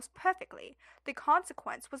clad most perfectly. The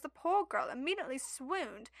consequence was the poor girl immediately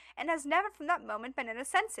swooned, and has never from that moment been in her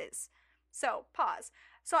senses. So, pause.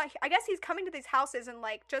 So I guess he's coming to these houses and,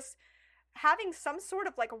 like, just having some sort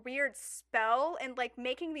of, like, weird spell and, like,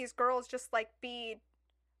 making these girls just, like, be,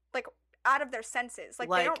 like, out of their senses. Like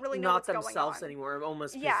they don't really know what's going on. Not themselves anymore,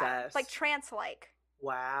 almost possessed. Yeah, like trance-like.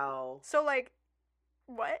 Wow. So, like,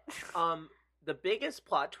 what? The biggest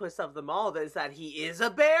plot twist of them all is that he is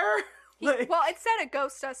a bear? Like, well, it said a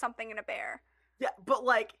ghost does something in a bear. Yeah, but,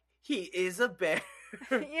 like, he is a bear.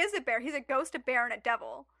 He is a bear. He's a ghost, a bear, and a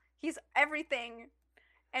devil. He's everything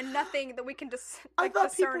and nothing that we can just I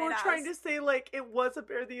thought people were trying to say, like, it was a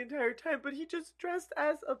bear the entire time, but he just dressed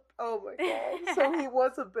as a... Oh, my God. So he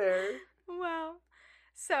was a bear. Wow.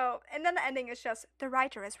 So, and then the ending is just, the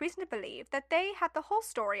writer has reason to believe that they had the whole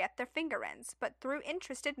story at their finger ends, but through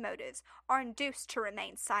interested motives are induced to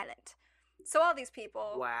remain silent. So all these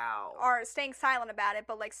people wow. are staying silent about it,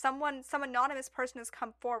 but, like, some anonymous person has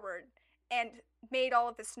come forward and made all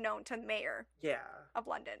of this known to the mayor of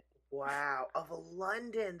London. Wow, of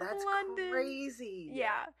London. That's crazy.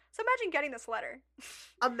 Yeah. So imagine getting this letter.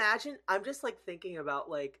 Imagine, I'm just like thinking about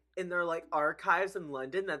like in their like archives in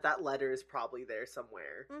London that letter is probably there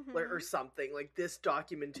somewhere, or something like this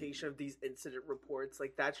documentation of these incident reports.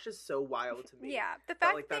 Like that's just so wild to me. Yeah, the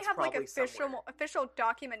fact that they have like official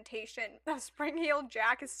documentation of Spring Heel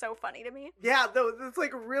Jack is so funny to me. Yeah, though it's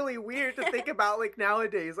like really weird to think about like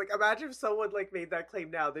nowadays. Like imagine if someone like made that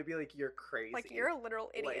claim now, they'd be like, "You're crazy. Like you're a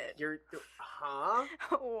literal idiot. Like you're huh?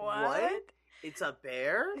 What? It's a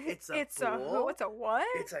bear? It's a bull? It's a what?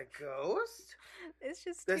 It's a ghost? It's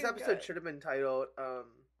just this episode should have been titled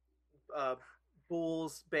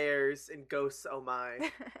Bulls, Bears, and Ghosts, oh my.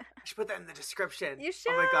 I should put that in the description. You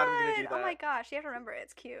should. Oh my god, I'm gonna do that. Oh my gosh, you have to remember it.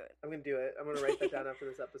 It's cute. I'm gonna do it. I'm gonna write that down after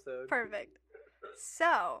this episode. Perfect.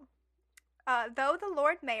 So, though the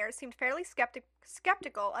Lord Mayor seemed fairly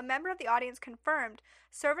skeptical, a member of the audience confirmed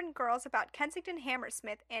servant girls about Kensington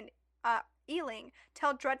Hammersmith and Ealing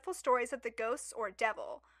tell dreadful stories of the ghosts or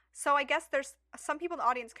devil. So I guess there's some people in the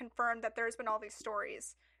audience confirmed that there's been all these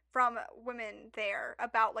stories from women there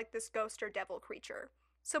about like this ghost or devil creature.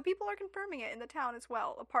 So people are confirming it in the town as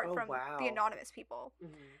well, apart from the anonymous people.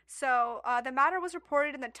 So the matter was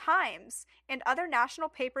reported in the Times and other national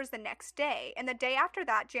papers the next day. And the day after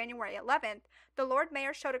that, January 11th, the Lord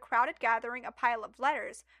Mayor showed a crowded gathering a pile of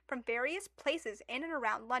letters from various places in and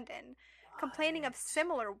around London, complaining of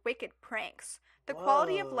similar wicked pranks. The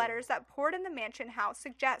quality of letters that poured in the mansion house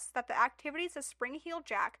suggests that the activities of Spring Heel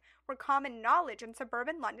Jack were common knowledge in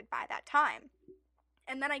suburban London by that time.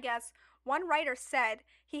 And then I guess one writer said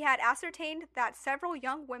he had ascertained that several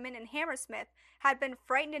young women in Hammersmith had been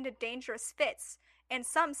frightened into dangerous fits, and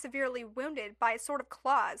some severely wounded by a sort of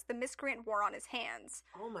claws the miscreant wore on his hands.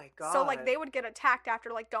 Oh my god. So like they would get attacked after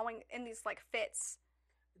like going in these like fits.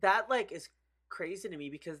 That like is crazy to me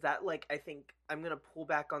because that like I think I'm gonna pull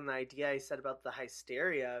back on the idea I said about the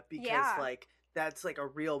hysteria because like that's like a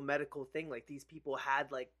real medical thing. Like these people had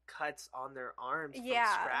like cuts on their arms from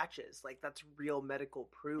scratches. Like that's real medical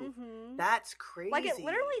proof. That's crazy. Like it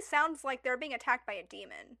literally sounds like they're being attacked by a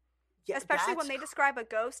demon. Yeah, especially when they describe a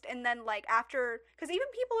ghost and then like after, because even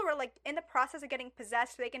people who are like in the process of getting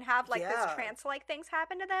possessed, they can have like this trance-like things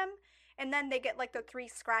happen to them. And then they get like the 3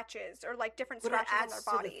 scratches or like different scratches on their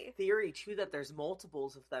body. To the theory too that there's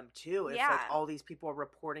multiples of them too. It's like all these people are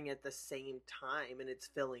reporting at the same time and it's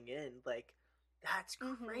filling in. Like that's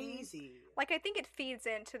crazy. Like I think it feeds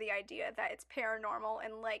into the idea that it's paranormal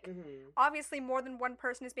and like obviously more than one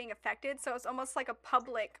person is being affected, so it's almost like a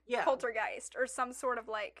public poltergeist or some sort of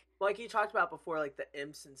like you talked about before, like the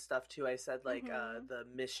imps and stuff too. I said like the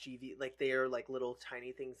mischievous, like they are like little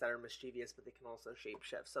tiny things that are mischievous, but they can also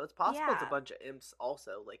shapeshift. So it's possible it's a bunch of imps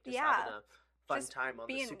also, like just having a fun time on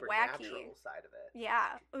the supernatural side of it.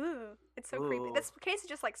 Yeah. Ooh, it's so creepy. This case is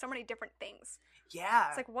just like so many different things. Yeah.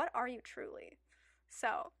 It's like, what are you truly?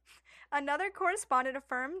 So, another correspondent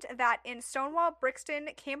affirmed that in Stonewall, Brixton,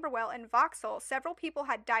 Camberwell, and Vauxhall, several people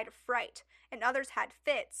had died of fright, and others had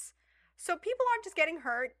fits. So people aren't just getting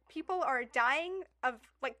hurt, people are dying of,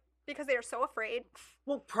 like, because they are so afraid.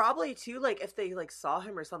 Well, probably, too, like, if they, like, saw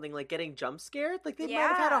him or something, like, getting jump scared, like, they might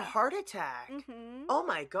have had a heart attack. Oh,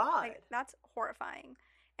 my God. Like, that's horrifying.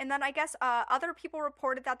 And then I guess other people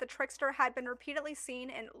reported that the trickster had been repeatedly seen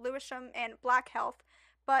in Lewisham and Blackheath,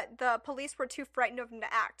 but the police were too frightened of him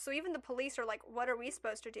to act. So even the police are like, what are we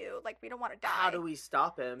supposed to do? Like, we don't want to die. How do we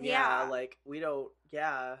stop him? Yeah, like, we don't,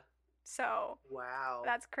 So. Wow.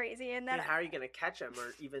 That's crazy. And then. And how are you going to catch him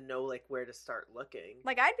or even know, like, where to start looking?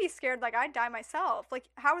 Like, I'd be scared, like, I'd die myself. Like,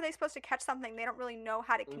 how are they supposed to catch something they don't really know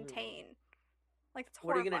how to contain? Like, it's horrifying.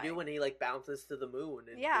 What are you going to do when he, like, bounces to the moon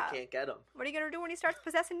and you can't get him? What are you going to do when he starts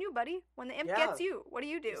possessing you, buddy? When the imp gets you, what do?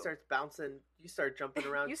 He starts bouncing, you start jumping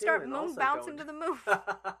around you start moon bouncing to the moon.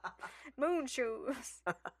 Moon shoes.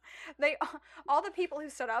 All the people who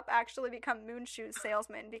stood up actually become moon shoes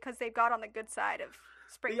salesmen because they've got on the good side of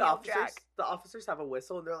Spring Heel Jack. The officers have a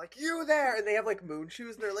whistle and they're like, you there! And they have, like, moon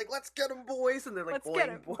shoes and they're like, let's get them, boys! And they're like,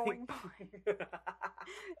 boing, boing, boing.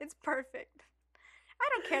 It's perfect. I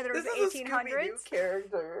don't care that it was the 1800s. This is a Scooby-Doo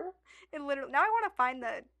character. It literally. Now I want to find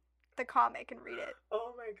the comic and read it.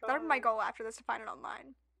 Oh my god. That'll be my goal after this, to find it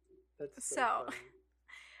online. That's so funny.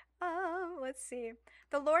 Let's see.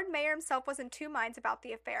 The Lord Mayor himself was in two minds about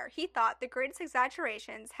the affair. He thought the greatest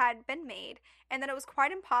exaggerations had been made, and that it was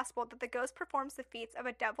quite impossible that the ghost performs the feats of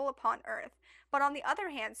a devil upon earth. But on the other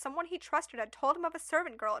hand, someone he trusted had told him of a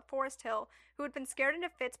servant girl at Forest Hill who had been scared into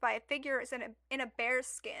fits by a figure in a bear's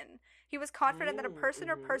skin. He was confident that a person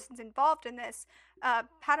or persons involved in this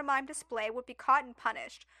pantomime display would be caught and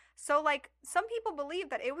punished. So, like, some people believe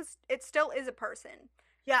that it still is a person.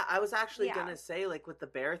 Yeah, I was actually gonna say, like, with the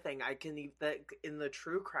bear thing, I can in the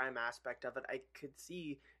true crime aspect of it, I could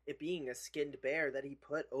see it being a skinned bear that he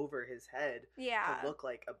put over his head to look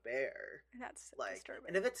like a bear. That's like disturbing.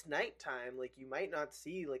 And if it's nighttime, like, you might not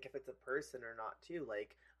see, like, if it's a person or not too.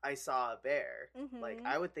 Like, I saw a bear. Like,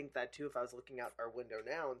 I would think that too if I was looking out our window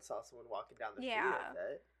now and saw someone walking down the street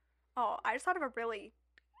with it. Oh, I just thought of a really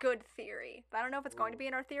good theory. I don't know if it's going to be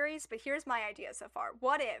in our theories, but here's my idea so far.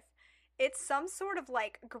 What if it's some sort of,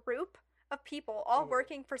 like, group of people all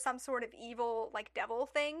working for some sort of evil, like, devil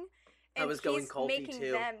thing, and he's making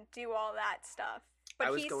them do all that stuff,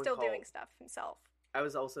 but he's still doing stuff himself. I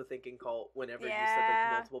was also thinking cult whenever you said,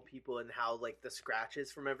 like, multiple people and how, like, the scratches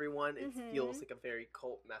from everyone, it feels like a very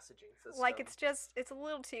cult messaging system. Like, it's a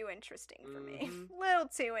little too interesting for me. A little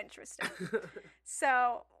too interesting.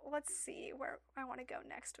 So, let's see where I want to go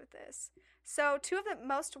next with this. So, two of the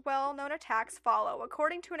most well-known attacks follow.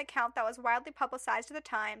 According to an account that was widely publicized at the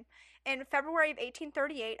time, in February of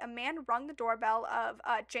 1838, a man rung the doorbell of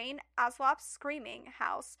Jane Aslop's screaming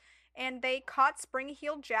house, and they caught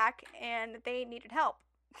Spring-Heeled Jack, and they needed help.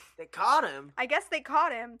 They caught him? I guess they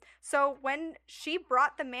caught him. So when she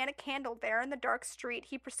brought the man a candle there in the dark street,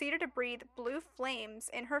 he proceeded to breathe blue flames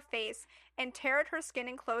in her face and tear at her skin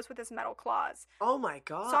and clothes with his metal claws. Oh my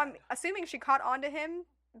god. So I'm assuming she caught onto him,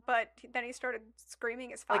 but then he started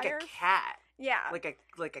screaming his fire. Like a cat. Yeah. Like a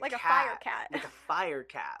cat. A fire cat. Like a fire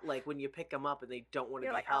cat. Like when you pick them up and they don't want to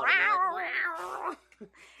be like, held.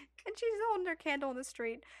 And she's holding her candle in the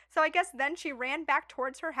street. So I guess then she ran back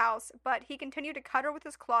towards her house, but he continued to cut her with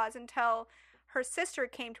his claws until her sister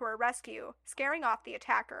came to her rescue, scaring off the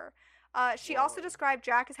attacker. She also described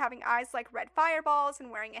Jack as having eyes like red fireballs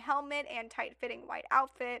and wearing a helmet and tight-fitting white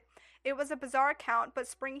outfit. It was a bizarre account, but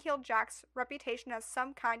Spring-Heeled Jack's reputation as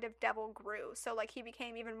some kind of devil grew. So, like, he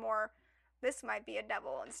became even more, this might be a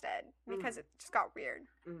devil instead, because it just got weird.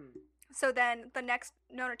 So then the next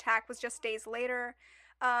known attack was just days later.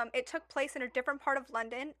 It took place in a different part of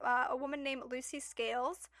London. A woman named Lucy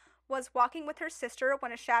Scales was walking with her sister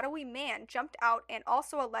when a shadowy man jumped out and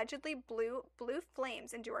also allegedly blew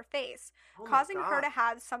flames into her face, causing her to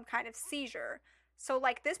have some kind of seizure. So,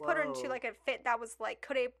 like, this put her into, like, a fit that was, like,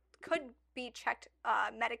 could be checked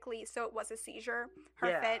medically, so it was a seizure,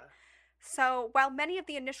 her fit. So, while many of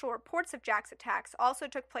the initial reports of Jack's attacks also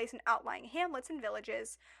took place in outlying hamlets and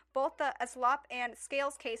villages, both the Aslop and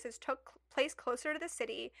Scales cases took place closer to the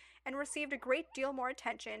city and received a great deal more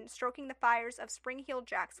attention, stroking the fires of Spring-Heeled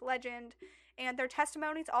Jack's legend, and their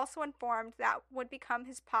testimonies also informed that would become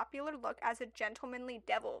his popular look as a gentlemanly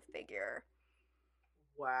devil figure.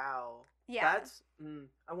 Wow. Yeah. That's,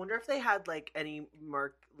 I wonder if they had, like, any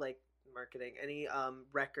marketing, any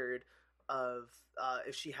record of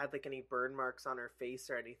if she had, like, any burn marks on her face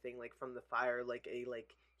or anything, like, from the fire, like a,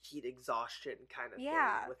 like, heat exhaustion kind of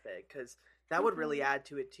thing with it, because that would really add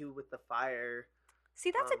to it too with the fire.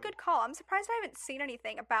 See, that's a good call. I'm surprised I haven't seen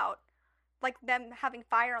anything about, like, them having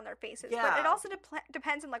fire on their faces. Yeah. But it also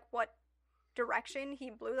depends on, like, what direction he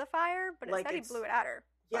blew the fire, but it said he blew it at her.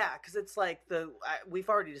 Yeah, because it's like we've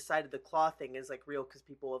already decided the claw thing is, like, real, because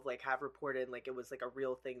people have reported, like, it was, like, a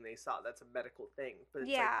real thing they saw. That's a medical thing. But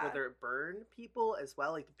it's like, whether it burn people as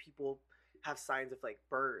well, like, do people have signs of, like,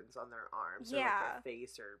 burns on their arms or, like, their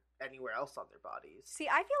face or anywhere else on their bodies? See,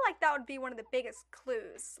 I feel like that would be one of the biggest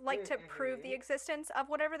clues, like, to prove the existence of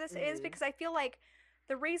whatever this is, because I feel like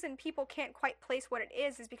the reason people can't quite place what it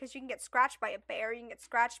is because you can get scratched by a bear, you can get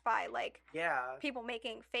scratched by, like, people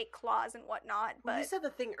making fake claws and whatnot. But you said the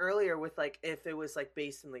thing earlier with, like, if it was, like,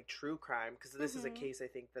 based in, like, true crime, because this is a case, I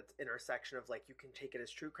think, that's intersection of, like, you can take it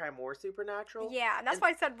as true crime or supernatural. Yeah, and that's why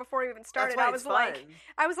I said before we even started, I was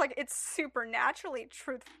like, it's supernaturally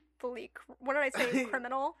truthfully, what did I say,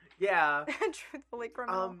 criminal? Yeah. Truthfully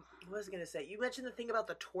criminal. What was I gonna say? You mentioned the thing about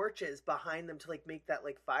the torches behind them to, like, make that,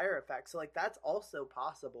 like, fire effect. So, like, that's also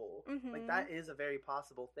possible. Like, that is a very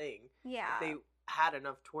possible thing. Yeah. If they had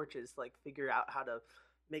enough torches to, like, figure out how to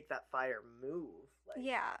make that fire move. Like,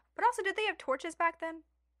 yeah. But also, did they have torches back then?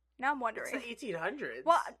 Now I'm wondering. It's the 1800s.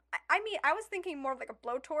 Well, I mean, I was thinking more of, like, a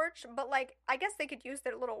blowtorch, but, like, I guess they could use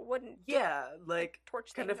their little wooden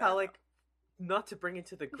torch kind things. of how, like, not to bring it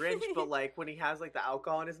to the Grinch, but, like, when he has, like, the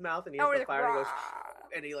alcohol in his mouth and he has the fire and he goes,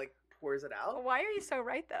 and he, like, pours it out. Why are you so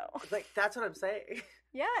right, though? Like, that's what I'm saying.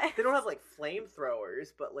 Yeah. They don't have, like, flamethrowers,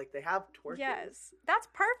 but, like, they have torches. Yes. That's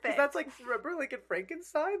perfect. Because that's, like, remember, like, in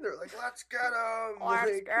Frankenstein? They're like, let's get them.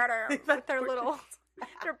 Let's get them. With their little,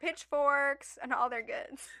 their pitchforks and all their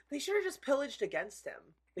goods. They should have just pillaged against him.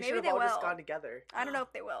 They should have all just gone together. I don't know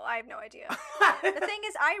if they will. I have no idea. The thing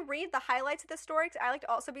is, I read the highlights of the story because I like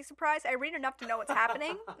to also be surprised. I read enough to know what's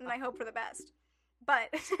happening, and I hope for the best. But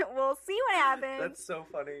we'll see what happens. That's so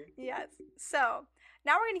funny. Yes. So,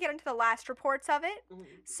 now we're going to get into the last reports of it. Mm-hmm.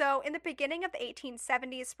 So, in the beginning of the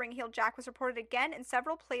 1870s, Spring-Heeled Jack was reported again in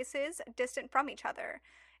several places distant from each other.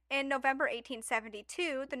 In November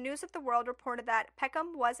 1872, the News of the World reported that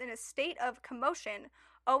Peckham was in a state of commotion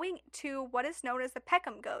owing to what is known as the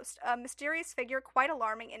Peckham ghost, a mysterious figure quite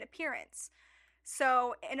alarming in appearance.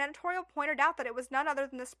 So, an editorial pointed out that it was none other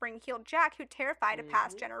than the Spring-Heeled Jack who terrified a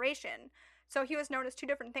past generation. So, he was known as two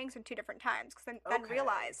different things in two different times, because then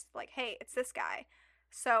realized, like, hey, it's this guy.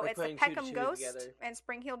 So, it's the Peckham ghost and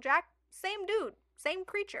Spring-Heeled Jack, same dude, same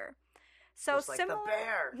creature. So, just similar. Like the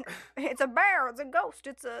bear. It's a bear, it's a ghost,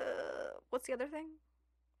 it's a... What's the other thing?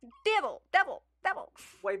 Devil.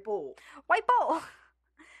 White bull.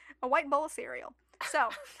 A white bowl of cereal. So,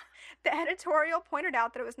 the editorial pointed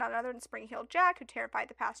out that it was none other than Spring-Heeled Jack who terrified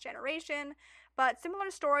the past generation, but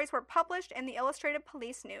similar stories were published in the Illustrated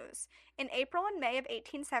Police News. In April and May of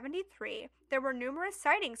 1873, there were numerous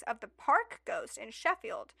sightings of the Park Ghost in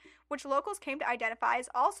Sheffield, which locals came to identify as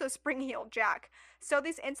also Spring-Heeled Jack. So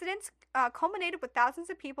these incidents culminated with thousands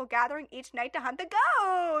of people gathering each night to hunt the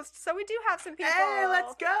ghost. So we do have some people. Hey,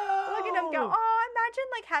 let's go! Look at them go. Oh, imagine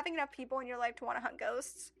like having enough people in your life to want to hunt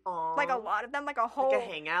ghosts. Aww. Like a lot of them, like a whole... Like a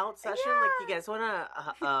hangout session? Yeah. Like, you guys want to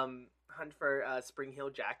hunt for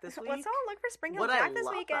Spring-Heeled Jack this week? Let's all look for Spring-Heeled Jack this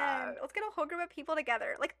weekend. That. Let's get a whole group of people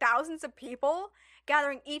together. Like thousands of people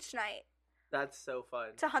gathering each night. That's so fun.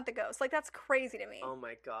 To hunt the ghost. Like, that's crazy to me. Oh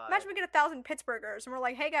my god. Imagine we get 1,000 Pittsburghers and we're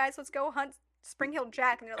like, hey guys, let's go hunt Spring-Heeled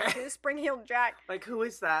Jack. And they're like, who's Spring-Heeled Jack? Like, who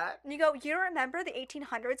is that? And you go, you don't remember the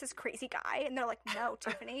 1800s, this crazy guy? And they're like, no,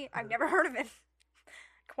 Tiffany, I've never heard of him.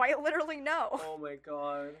 Quite literally no. Oh my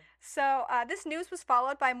god. So, this news was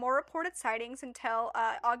followed by more reported sightings until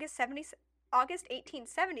August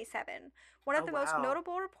 1877. One of the most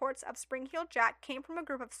notable reports of Spring-Heeled Jack came from a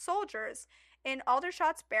group of soldiers in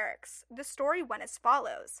Aldershot's barracks. The story went as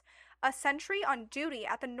follows. A sentry on duty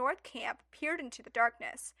at the North Camp peered into the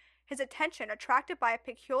darkness, his attention attracted by a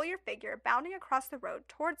peculiar figure bounding across the road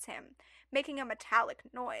towards him, making a metallic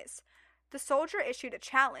noise. The soldier issued a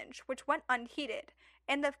challenge, which went unheeded,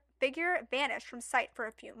 and the figure vanished from sight for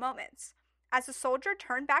a few moments. As the soldier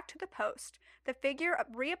turned back to the post, the figure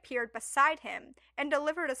reappeared beside him and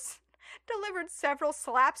delivered several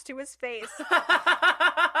slaps to his face.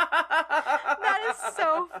 That is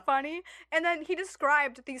so funny. And then he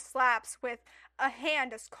described these slaps with a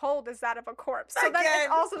hand as cold as that of a corpse. So then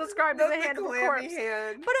it's also described as a hand of a corpse.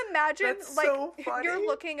 Hand. But imagine, that's like, so funny. You're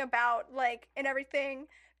looking about, like, and everything,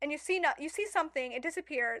 and you see something, it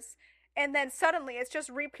disappears. And then suddenly it's just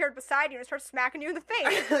reappeared beside you and starts smacking you in the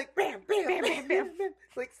face. Like, bam, bam, bam, bam, bam.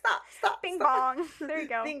 Like, stop. Bing stop. bong. There you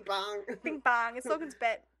go. Bing bong. Bing bong. It's Logan's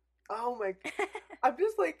bit. Oh my... I'm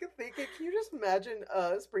just, like, thinking, can you just imagine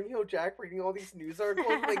Spring-Heeled Jack reading all these news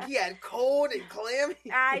articles? Like, he had cold and clammy.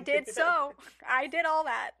 I did so. I did all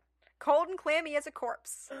that. Cold and clammy as a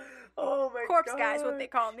corpse. Oh my corpse god. Corpse guy's what they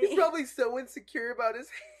call me. He's probably so insecure about his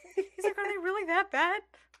hands. He's like, are they really that bad?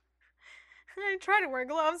 I try to wear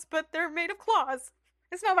gloves, but they're made of claws.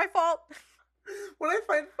 It's not my fault. What I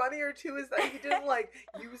find funnier, too, is that he didn't, like,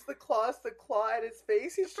 use the claws to claw at his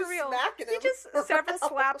face. He's just smacking him. He just several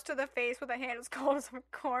slaps to the face with a hand as cold as a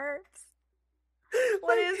corpse.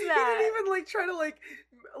 What is that? He didn't even, like, try to,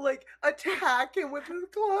 like attack him with his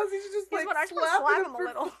claws. He's just, like, I just want to slap him a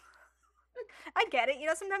little. I get it. You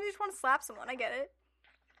know, sometimes you just want to slap someone. I get it.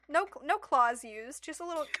 No claws used, just a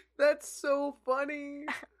little... That's so funny.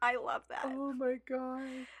 I love that. Oh my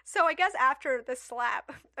god. So I guess after the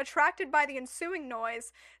slap, attracted by the ensuing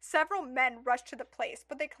noise, several men rushed to the place,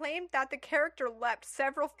 but they claimed that the character leapt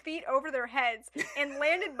several feet over their heads and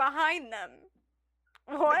landed behind them.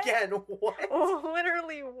 What? Again, what?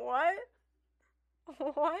 Literally, what?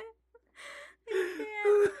 What? I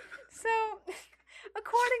can't. So...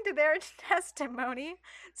 According to their testimony,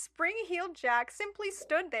 Spring-Heeled Jack simply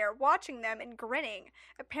stood there watching them and grinning,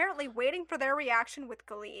 apparently waiting for their reaction with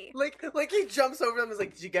glee. Like he jumps over them and is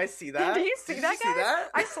like, did you guys see that? Did you see that, guys?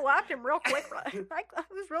 I slapped him real quick. It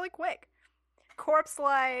was really quick. Corpse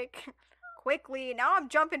like, quickly, now I'm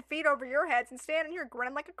jumping feet over your heads and standing here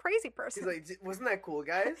grinning like a crazy person. He's like, wasn't that cool,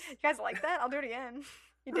 guys? You guys like that? I'll do it again.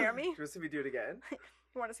 You dare me? You want to see me do it again?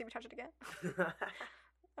 You want to see me touch it again?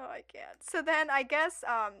 Oh, I can't. So then, I guess,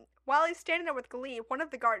 while he's standing there with Glee, one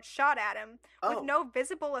of the guards shot at him with no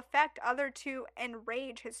visible effect other to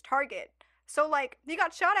enrage his target. So, like, he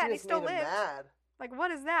got shot at and he still lived. Mad. Like,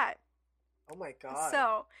 what is that? Oh my god.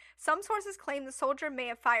 So, some sources claim the soldier may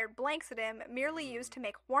have fired blanks at him, merely used to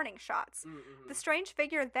make warning shots. Mm-hmm. The strange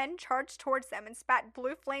figure then charged towards them and spat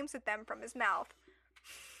blue flames at them from his mouth.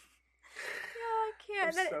 I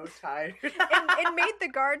can't. I'm so tired. It made the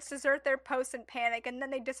guards desert their posts in panic, and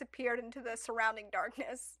then they disappeared into the surrounding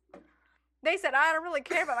darkness. They said, I don't really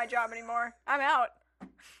care about my job anymore. I'm out.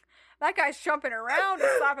 That guy's jumping around, he's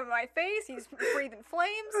slapping my face, he's breathing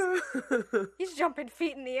flames, he's jumping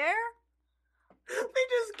feet in the air. They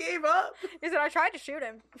just gave up. He said, I tried to shoot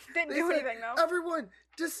him. Didn't do anything, though. Everyone,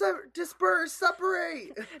 disperse,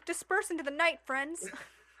 separate. Disperse into the night, friends.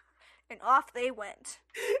 And off they went.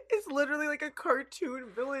 It's literally like a cartoon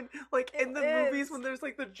villain. Like in the movies when there's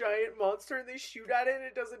like the giant monster and they shoot at it and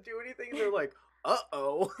it doesn't do anything. And they're like,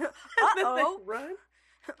 uh-oh. Uh-oh. They run.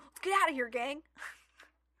 Let's get out of here, gang.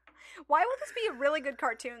 Why would this be a really good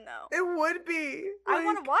cartoon, though? It would be. I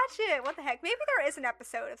want to watch it. What the heck? Maybe there is an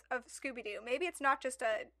episode of Scooby-Doo. Maybe it's not just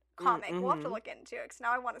a comic. Mm-hmm. We'll have to look into it, because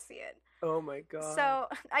now I want to see it. Oh, my God. So,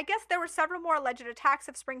 I guess there were several more alleged attacks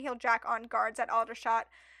of Spring-Heeled Jack on guards at Aldershot.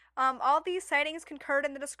 All these sightings concurred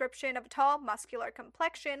in the description of a tall, muscular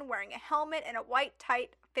complexion, wearing a helmet and a white,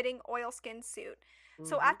 tight-fitting oilskin suit.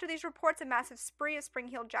 So after these reports, a massive spree of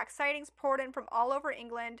Spring-Heeled Jack sightings poured in from all over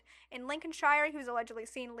England. In Lincolnshire, he was allegedly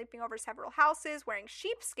seen leaping over several houses, wearing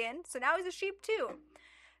sheepskin, so now he's a sheep too.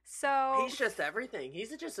 So he's just everything. He's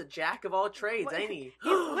just a jack of all trades, ain't he?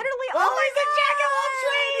 He's literally he's a jack of all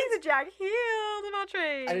trades! He's a jack healed of all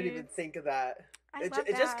trades. I didn't even think of that.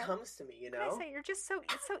 It just comes to me, you know? I say, it's so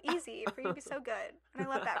easy for you to be so good. And I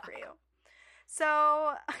love that for you.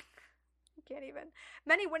 So can't even.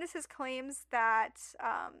 Many witnesses claims that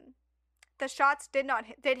the shots did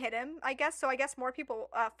hit him. I guess more people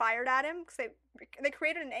fired at him because they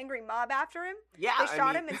created an angry mob after him. Yeah, they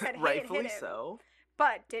shot him and said, "Hey, it hit him." So.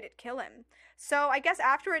 But did it kill him? So I guess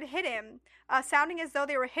after it hit him, sounding as though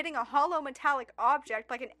they were hitting a hollow metallic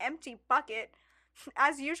object like an empty bucket.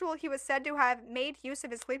 As usual, he was said to have made use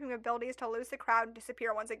of his sleeping abilities to lose the crowd and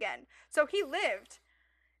disappear once again. So he lived.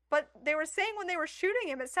 But they were saying when they were shooting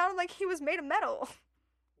him, it sounded like he was made of metal.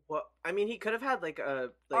 Well, I mean, he could have had like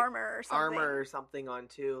armor or something on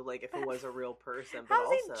too, like if it was a real person. But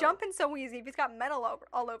how's he jumping so easy if he's got metal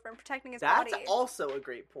all over him protecting his body? That's also a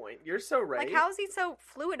great point. You're so right. Like, how is he so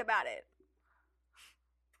fluid about it?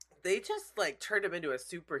 They just like turned him into a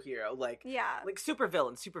superhero, like super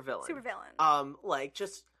villain. Like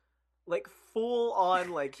just like full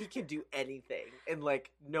on, like he can do anything, and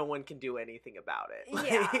like no one can do anything about it.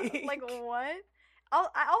 Like what?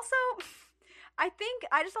 I think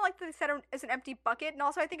I just don't like that they said it as an empty bucket, and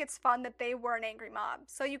also I think it's fun that they were an angry mob.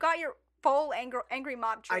 So you got your full angry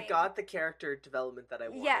mob dream. I got the character development that I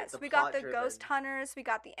wanted. Yes, we got the ghost hunters, we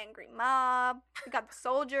got the angry mob, we got the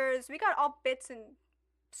soldiers, we got all bits and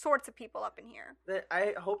sorts of people up in here.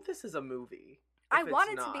 I hope this is a movie. I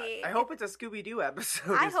want it to be. I hope it's a Scooby-Doo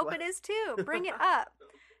episode. I hope it is too. Bring it up.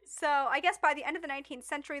 So, I guess by the end of the 19th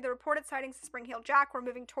century, the reported sightings of Spring-Heeled Jack were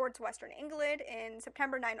moving towards Western England in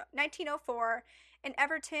September 1904, in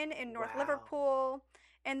Everton, in North Liverpool,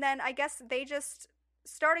 and then I guess they just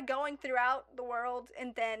started going throughout the world,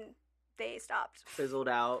 and then they stopped. Fizzled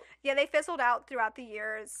out. Yeah, they fizzled out throughout the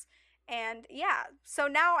years, and yeah, so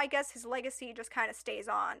now I guess his legacy just kind of stays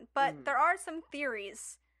on, but there are some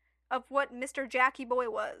theories of what Mr. Jackie Boy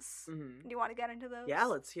was. Do you want to get into those? Yeah,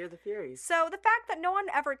 let's hear the theories. So, the fact that no one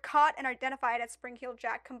ever caught and identified as Spring-Heeled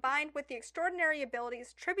Jack, combined with the extraordinary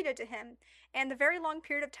abilities attributed to him, and the very long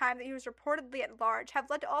period of time that he was reportedly at large, have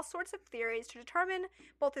led to all sorts of theories to determine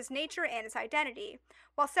both his nature and his identity.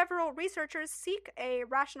 While several researchers seek a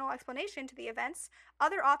rational explanation to the events,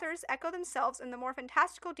 other authors echo themselves in the more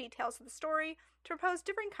fantastical details of the story to propose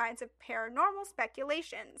different kinds of paranormal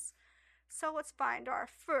speculations. So let's find our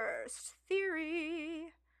first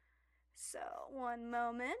theory. So, one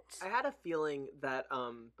moment. I had a feeling that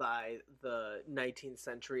by the 19th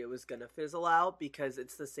century it was going to fizzle out because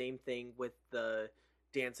it's the same thing with the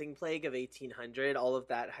dancing plague of 1800. All of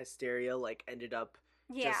that hysteria like ended up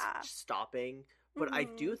just stopping. But I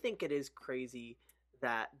do think it is crazy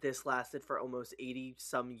that this lasted for almost 80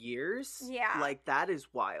 some years. Yeah. Like that is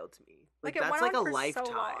wild to me. Like it that's went like on a for lifetime.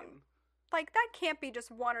 So long. Like, that can't be just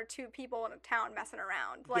one or two people in a town messing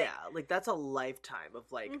around. Like, yeah, like, that's a lifetime of,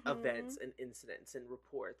 like, events and incidents and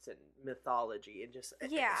reports and mythology and just,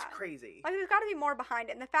 it's crazy. Like, there's got to be more behind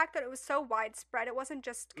it. And the fact that it was so widespread, it wasn't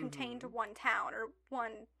just contained to one town or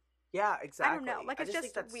one... Yeah, exactly. I don't know. Like, it's I just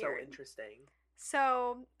think that's weird. so interesting.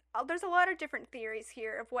 So there's a lot of different theories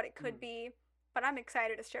here of what it could be, but I'm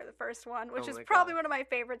excited to share the first one, which is probably one of my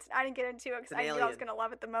favorites. I didn't get into it because I knew I was going to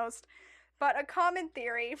love it the most. But a common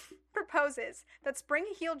theory proposes that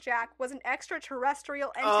Spring-Heeled Jack was an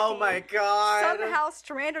extraterrestrial entity. Oh my god. Somehow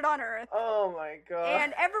stranded on Earth. Oh my god.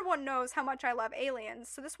 And everyone knows how much I love aliens,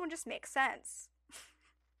 so this one just makes sense.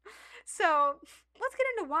 So, let's get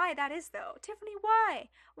into why that is, though. Tiffany, why?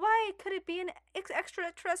 Why could it be an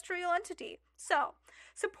extraterrestrial entity? So,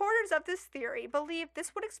 supporters of this theory believe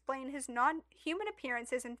this would explain his non-human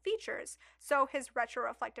appearances and features, so his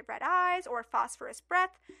retroreflective red eyes or phosphorus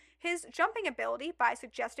breath, his jumping ability by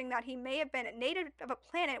suggesting that he may have been a native of a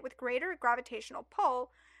planet with greater gravitational pull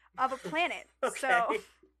of a planet. Okay.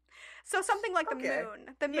 So something like the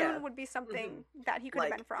moon. The moon would be something that he could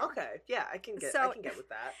have been from. Okay, yeah, I can get with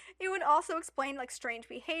that. It would also explain like strange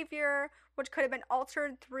behavior, which could have been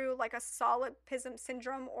altered through like a solipsism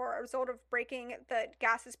syndrome or a result of breaking the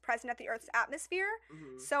gases present at the Earth's atmosphere.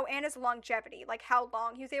 So, and his longevity, like how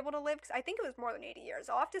long he was able to live, because I think it was more than 80 years.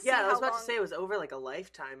 I'll have to see how long. Yeah, I was about to say it was over like a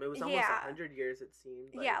lifetime. It was almost 100 years, it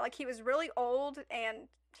seemed. Like. Yeah, like he was really old and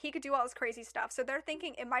he could do all this crazy stuff. So they're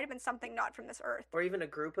thinking it might have been something not from this Earth. Or even a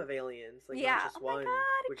group of aliens. Like not just one,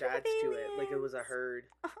 which adds to it. Like it was a herd.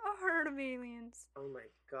 A herd of aliens. Oh my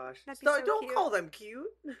gosh. So don't cute. call them cute.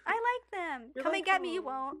 I like them. Come and get me, you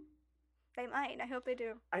won't. They might. I hope they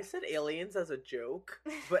do. I said aliens as a joke,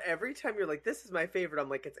 but every time you're like, this is my favorite, I'm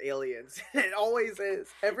like, it's aliens. It always is.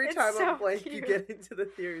 Every time I'm like, you get into the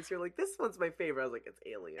theories, you're like, this one's my favorite. I was like, it's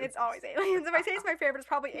aliens. It's always aliens. If I say it's my favorite, it's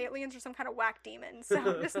probably aliens or some kind of whack demon.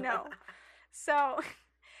 So just know. So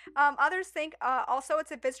others think also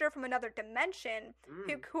it's a visitor from another dimension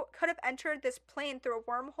who could have entered this plane through a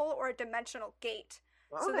wormhole or a dimensional gate.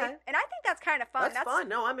 Okay. So and I think that's kind of fun. That's fun.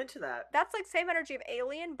 No, I'm into that. That's like same energy of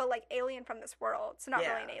Alien, but like alien from this world. So not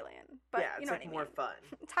really an alien, but it's you know like what I mean. More fun.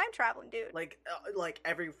 Time traveling, dude. Like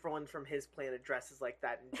everyone from his planet dresses like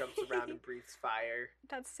that and jumps around and breathes fire.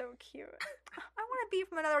 That's so cute. I want to be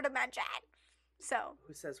from another dimension. So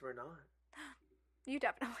who says we're not? You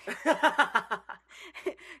definitely.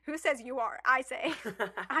 Who says you are? I say.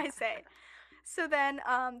 I say. So then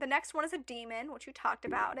the next one is a demon, which you talked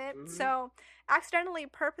about it. So accidentally,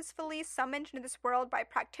 purposefully summoned into this world by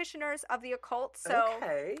practitioners of the occult. So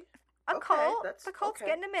the cult's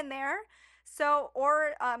getting him in there. So,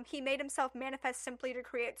 or he made himself manifest simply to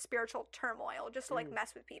create spiritual turmoil, just to like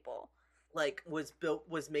mess with people. Like was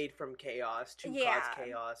made from chaos to cause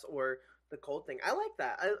chaos, or the cult thing. I like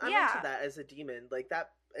that. I'm into that as a demon. Like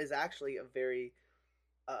that is actually a very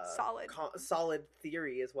solid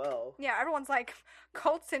theory as well. Yeah, everyone's like,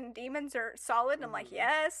 cults and demons are solid, and I'm like,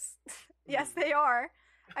 yes, yes they are.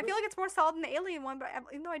 I feel like it's more solid than the alien one, but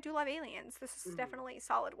even though I do love aliens, this is definitely a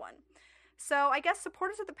solid one. So I guess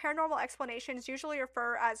supporters of the paranormal explanations usually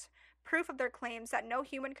refer as proof of their claims that no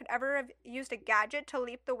human could ever have used a gadget to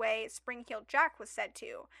leap the way Spring-Heeled Jack was said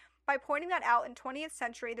to. By pointing that out in 20th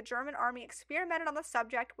century, the German army experimented on the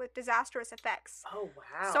subject with disastrous effects. Oh,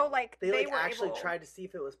 wow. So, like, they were actually tried to see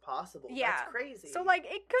if it was possible. Yeah. That's crazy. So, like,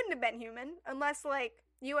 it couldn't have been human unless, like,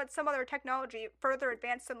 you had some other technology further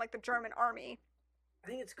advanced than, like, the German army. I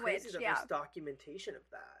think it's crazy that there's documentation of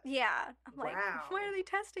that. Yeah. I'm like, why are they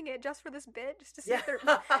testing it? Just for this bit? Just to see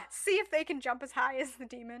see if they can jump as high as the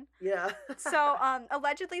demon? Yeah. So,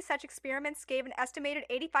 allegedly, such experiments gave an estimated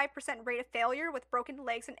 85% rate of failure with broken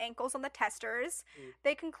legs and ankles on the testers.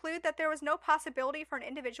 They conclude that there was no possibility for an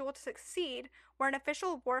individual to succeed where an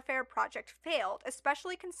official warfare project failed,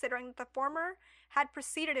 especially considering that the former had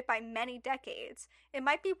preceded it by many decades. It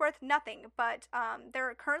might be worth nothing, but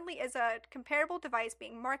there currently is a comparable device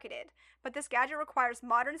being marketed. But this gadget requires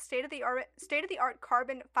modern state-of-the-art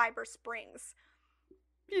carbon fiber springs.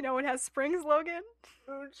 You know it has springs, Logan?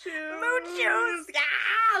 Moon shoes!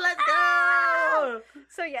 Yeah, let's go!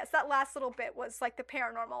 So yes, that last little bit was like the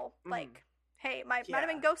paranormal, like, hey, might have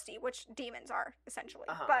been ghosty, which demons are, essentially.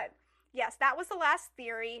 But yes, that was the last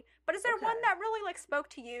theory. But is there one that really, like, spoke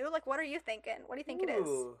to you? Like, what are you thinking? What do you think it is?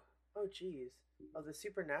 Oh, geez. Oh, the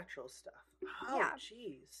supernatural stuff. Oh,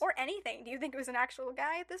 jeez. Or anything. Do you think it was an actual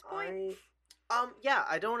guy at this point?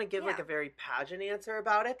 I don't want to give, like, a very pageant answer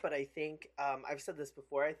about it, but I think, I've said this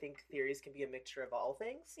before, I think theories can be a mixture of all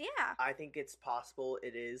things. Yeah. I think it's possible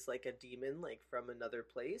it is, like, a demon, like, from another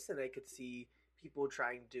place, and I could see people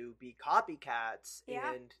trying to be copycats,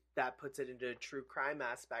 and that puts it into a true crime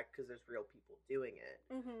aspect because there's real people doing it.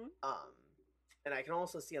 And I can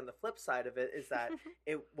also see on the flip side of it is that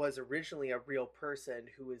it was originally a real person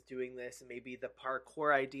who was doing this, and maybe the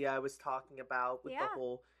parkour idea I was talking about with the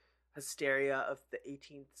whole hysteria of the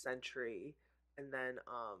 18th century. And then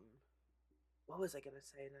what was I gonna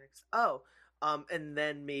say next? and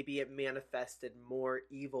then maybe it manifested more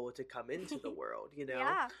evil to come into the world, you know?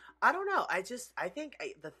 Yeah. I don't know. I think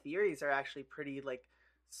the theories are actually pretty, like,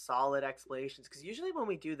 solid explanations, because usually when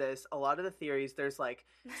we do this, a lot of the theories, there's like,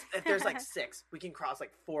 if there's like 6, we can cross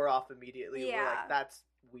like 4 off immediately. Yeah. We're like, that's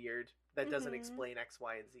weird, that doesn't explain X,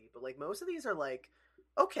 Y, and Z. But like most of these are like,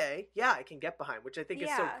 okay, yeah, I can get behind, which I think is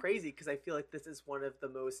so crazy, because I feel like this is one of the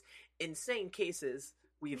most insane cases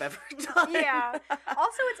we've ever done. Yeah.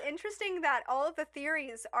 Also, it's interesting that all of the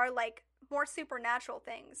theories are like more supernatural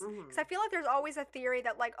things, because I feel like there's always a theory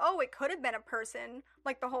that like, oh, it could have been a person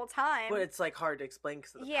like the whole time, but it's like hard to explain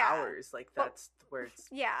because of the powers, like that's where it's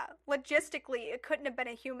logistically it couldn't have been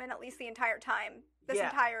a human at least the entire time, this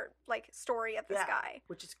entire like story of this guy,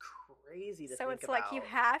 which is crazy to so think it's about. like you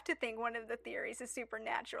have to think one of the theories is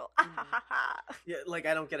supernatural. Yeah, like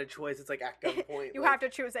I don't get a choice, it's like at gunpoint. You have to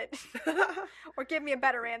choose it or give me a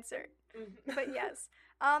better answer. But yes,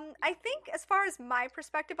 I think as far as my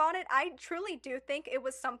perspective on it, I truly do think it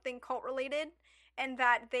was something cult related and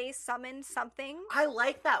that they summoned something. I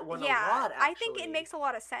like that one a lot, actually. I think it makes a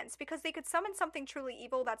lot of sense because they could summon something truly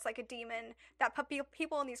evil that's like a demon that put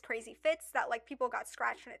people in these crazy fits, that like people got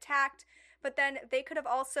scratched and attacked, but then they could have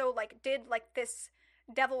also like did like this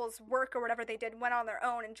devil's work or whatever they did, went on their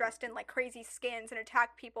own and dressed in like crazy skins and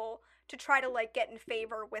attacked people to try to like get in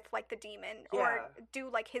favor with like the demon or do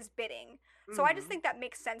like his bidding. So I just think that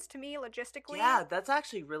makes sense to me logistically. Yeah, that's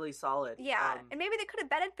actually really solid. Yeah, and maybe they could have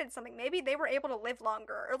benefited something. Maybe they were able to live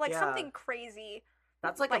longer or like something crazy.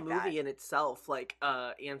 That's like a movie in itself, like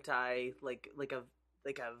anti like a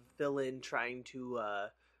villain trying to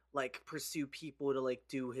like pursue people to like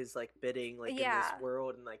do his like bidding like in this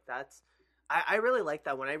world, and like that's I really like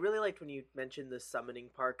that one. I really liked when you mentioned the summoning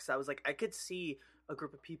part, because I was like, I could see a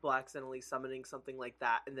group of people accidentally summoning something like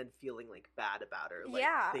that and then feeling like bad about it. Like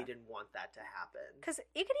they didn't want that to happen. Because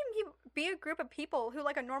it could even be a group of people who,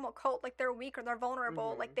 like a normal cult, like they're weak or they're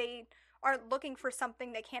vulnerable, like they are looking for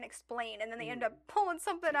something they can't explain, and then they end up pulling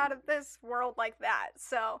something out of this world like that.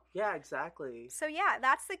 So yeah, exactly. So yeah,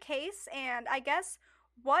 that's the case, and I guess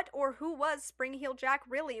what or who was Spring-Heeled Jack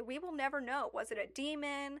really? We will never know. Was it a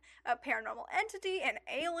demon, a paranormal entity, an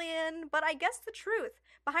alien? But I guess the truth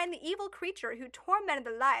behind the evil creature who tormented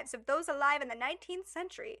the lives of those alive in the 19th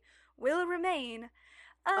century will remain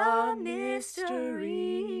a mystery.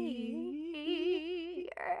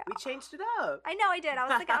 We changed it up. I know I did. I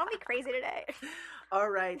was like, I don't be crazy today. All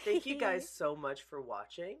right. Thank you guys so much for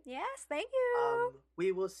watching. Yes, thank you.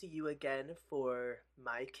 We will see you again for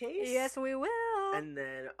my case. Yes, we will. And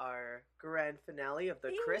then our grand finale of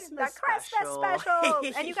the Christmas special.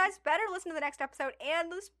 And you guys better listen to the next episode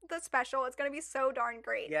and the special. It's going to be so darn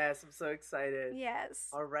great. Yes, I'm so excited. Yes.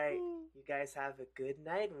 All right. You guys have a good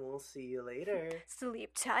night, and we'll see you later.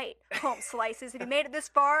 Sleep tight, home slices. If you made it this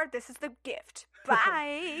far, this is the gift.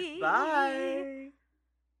 Bye. Bye.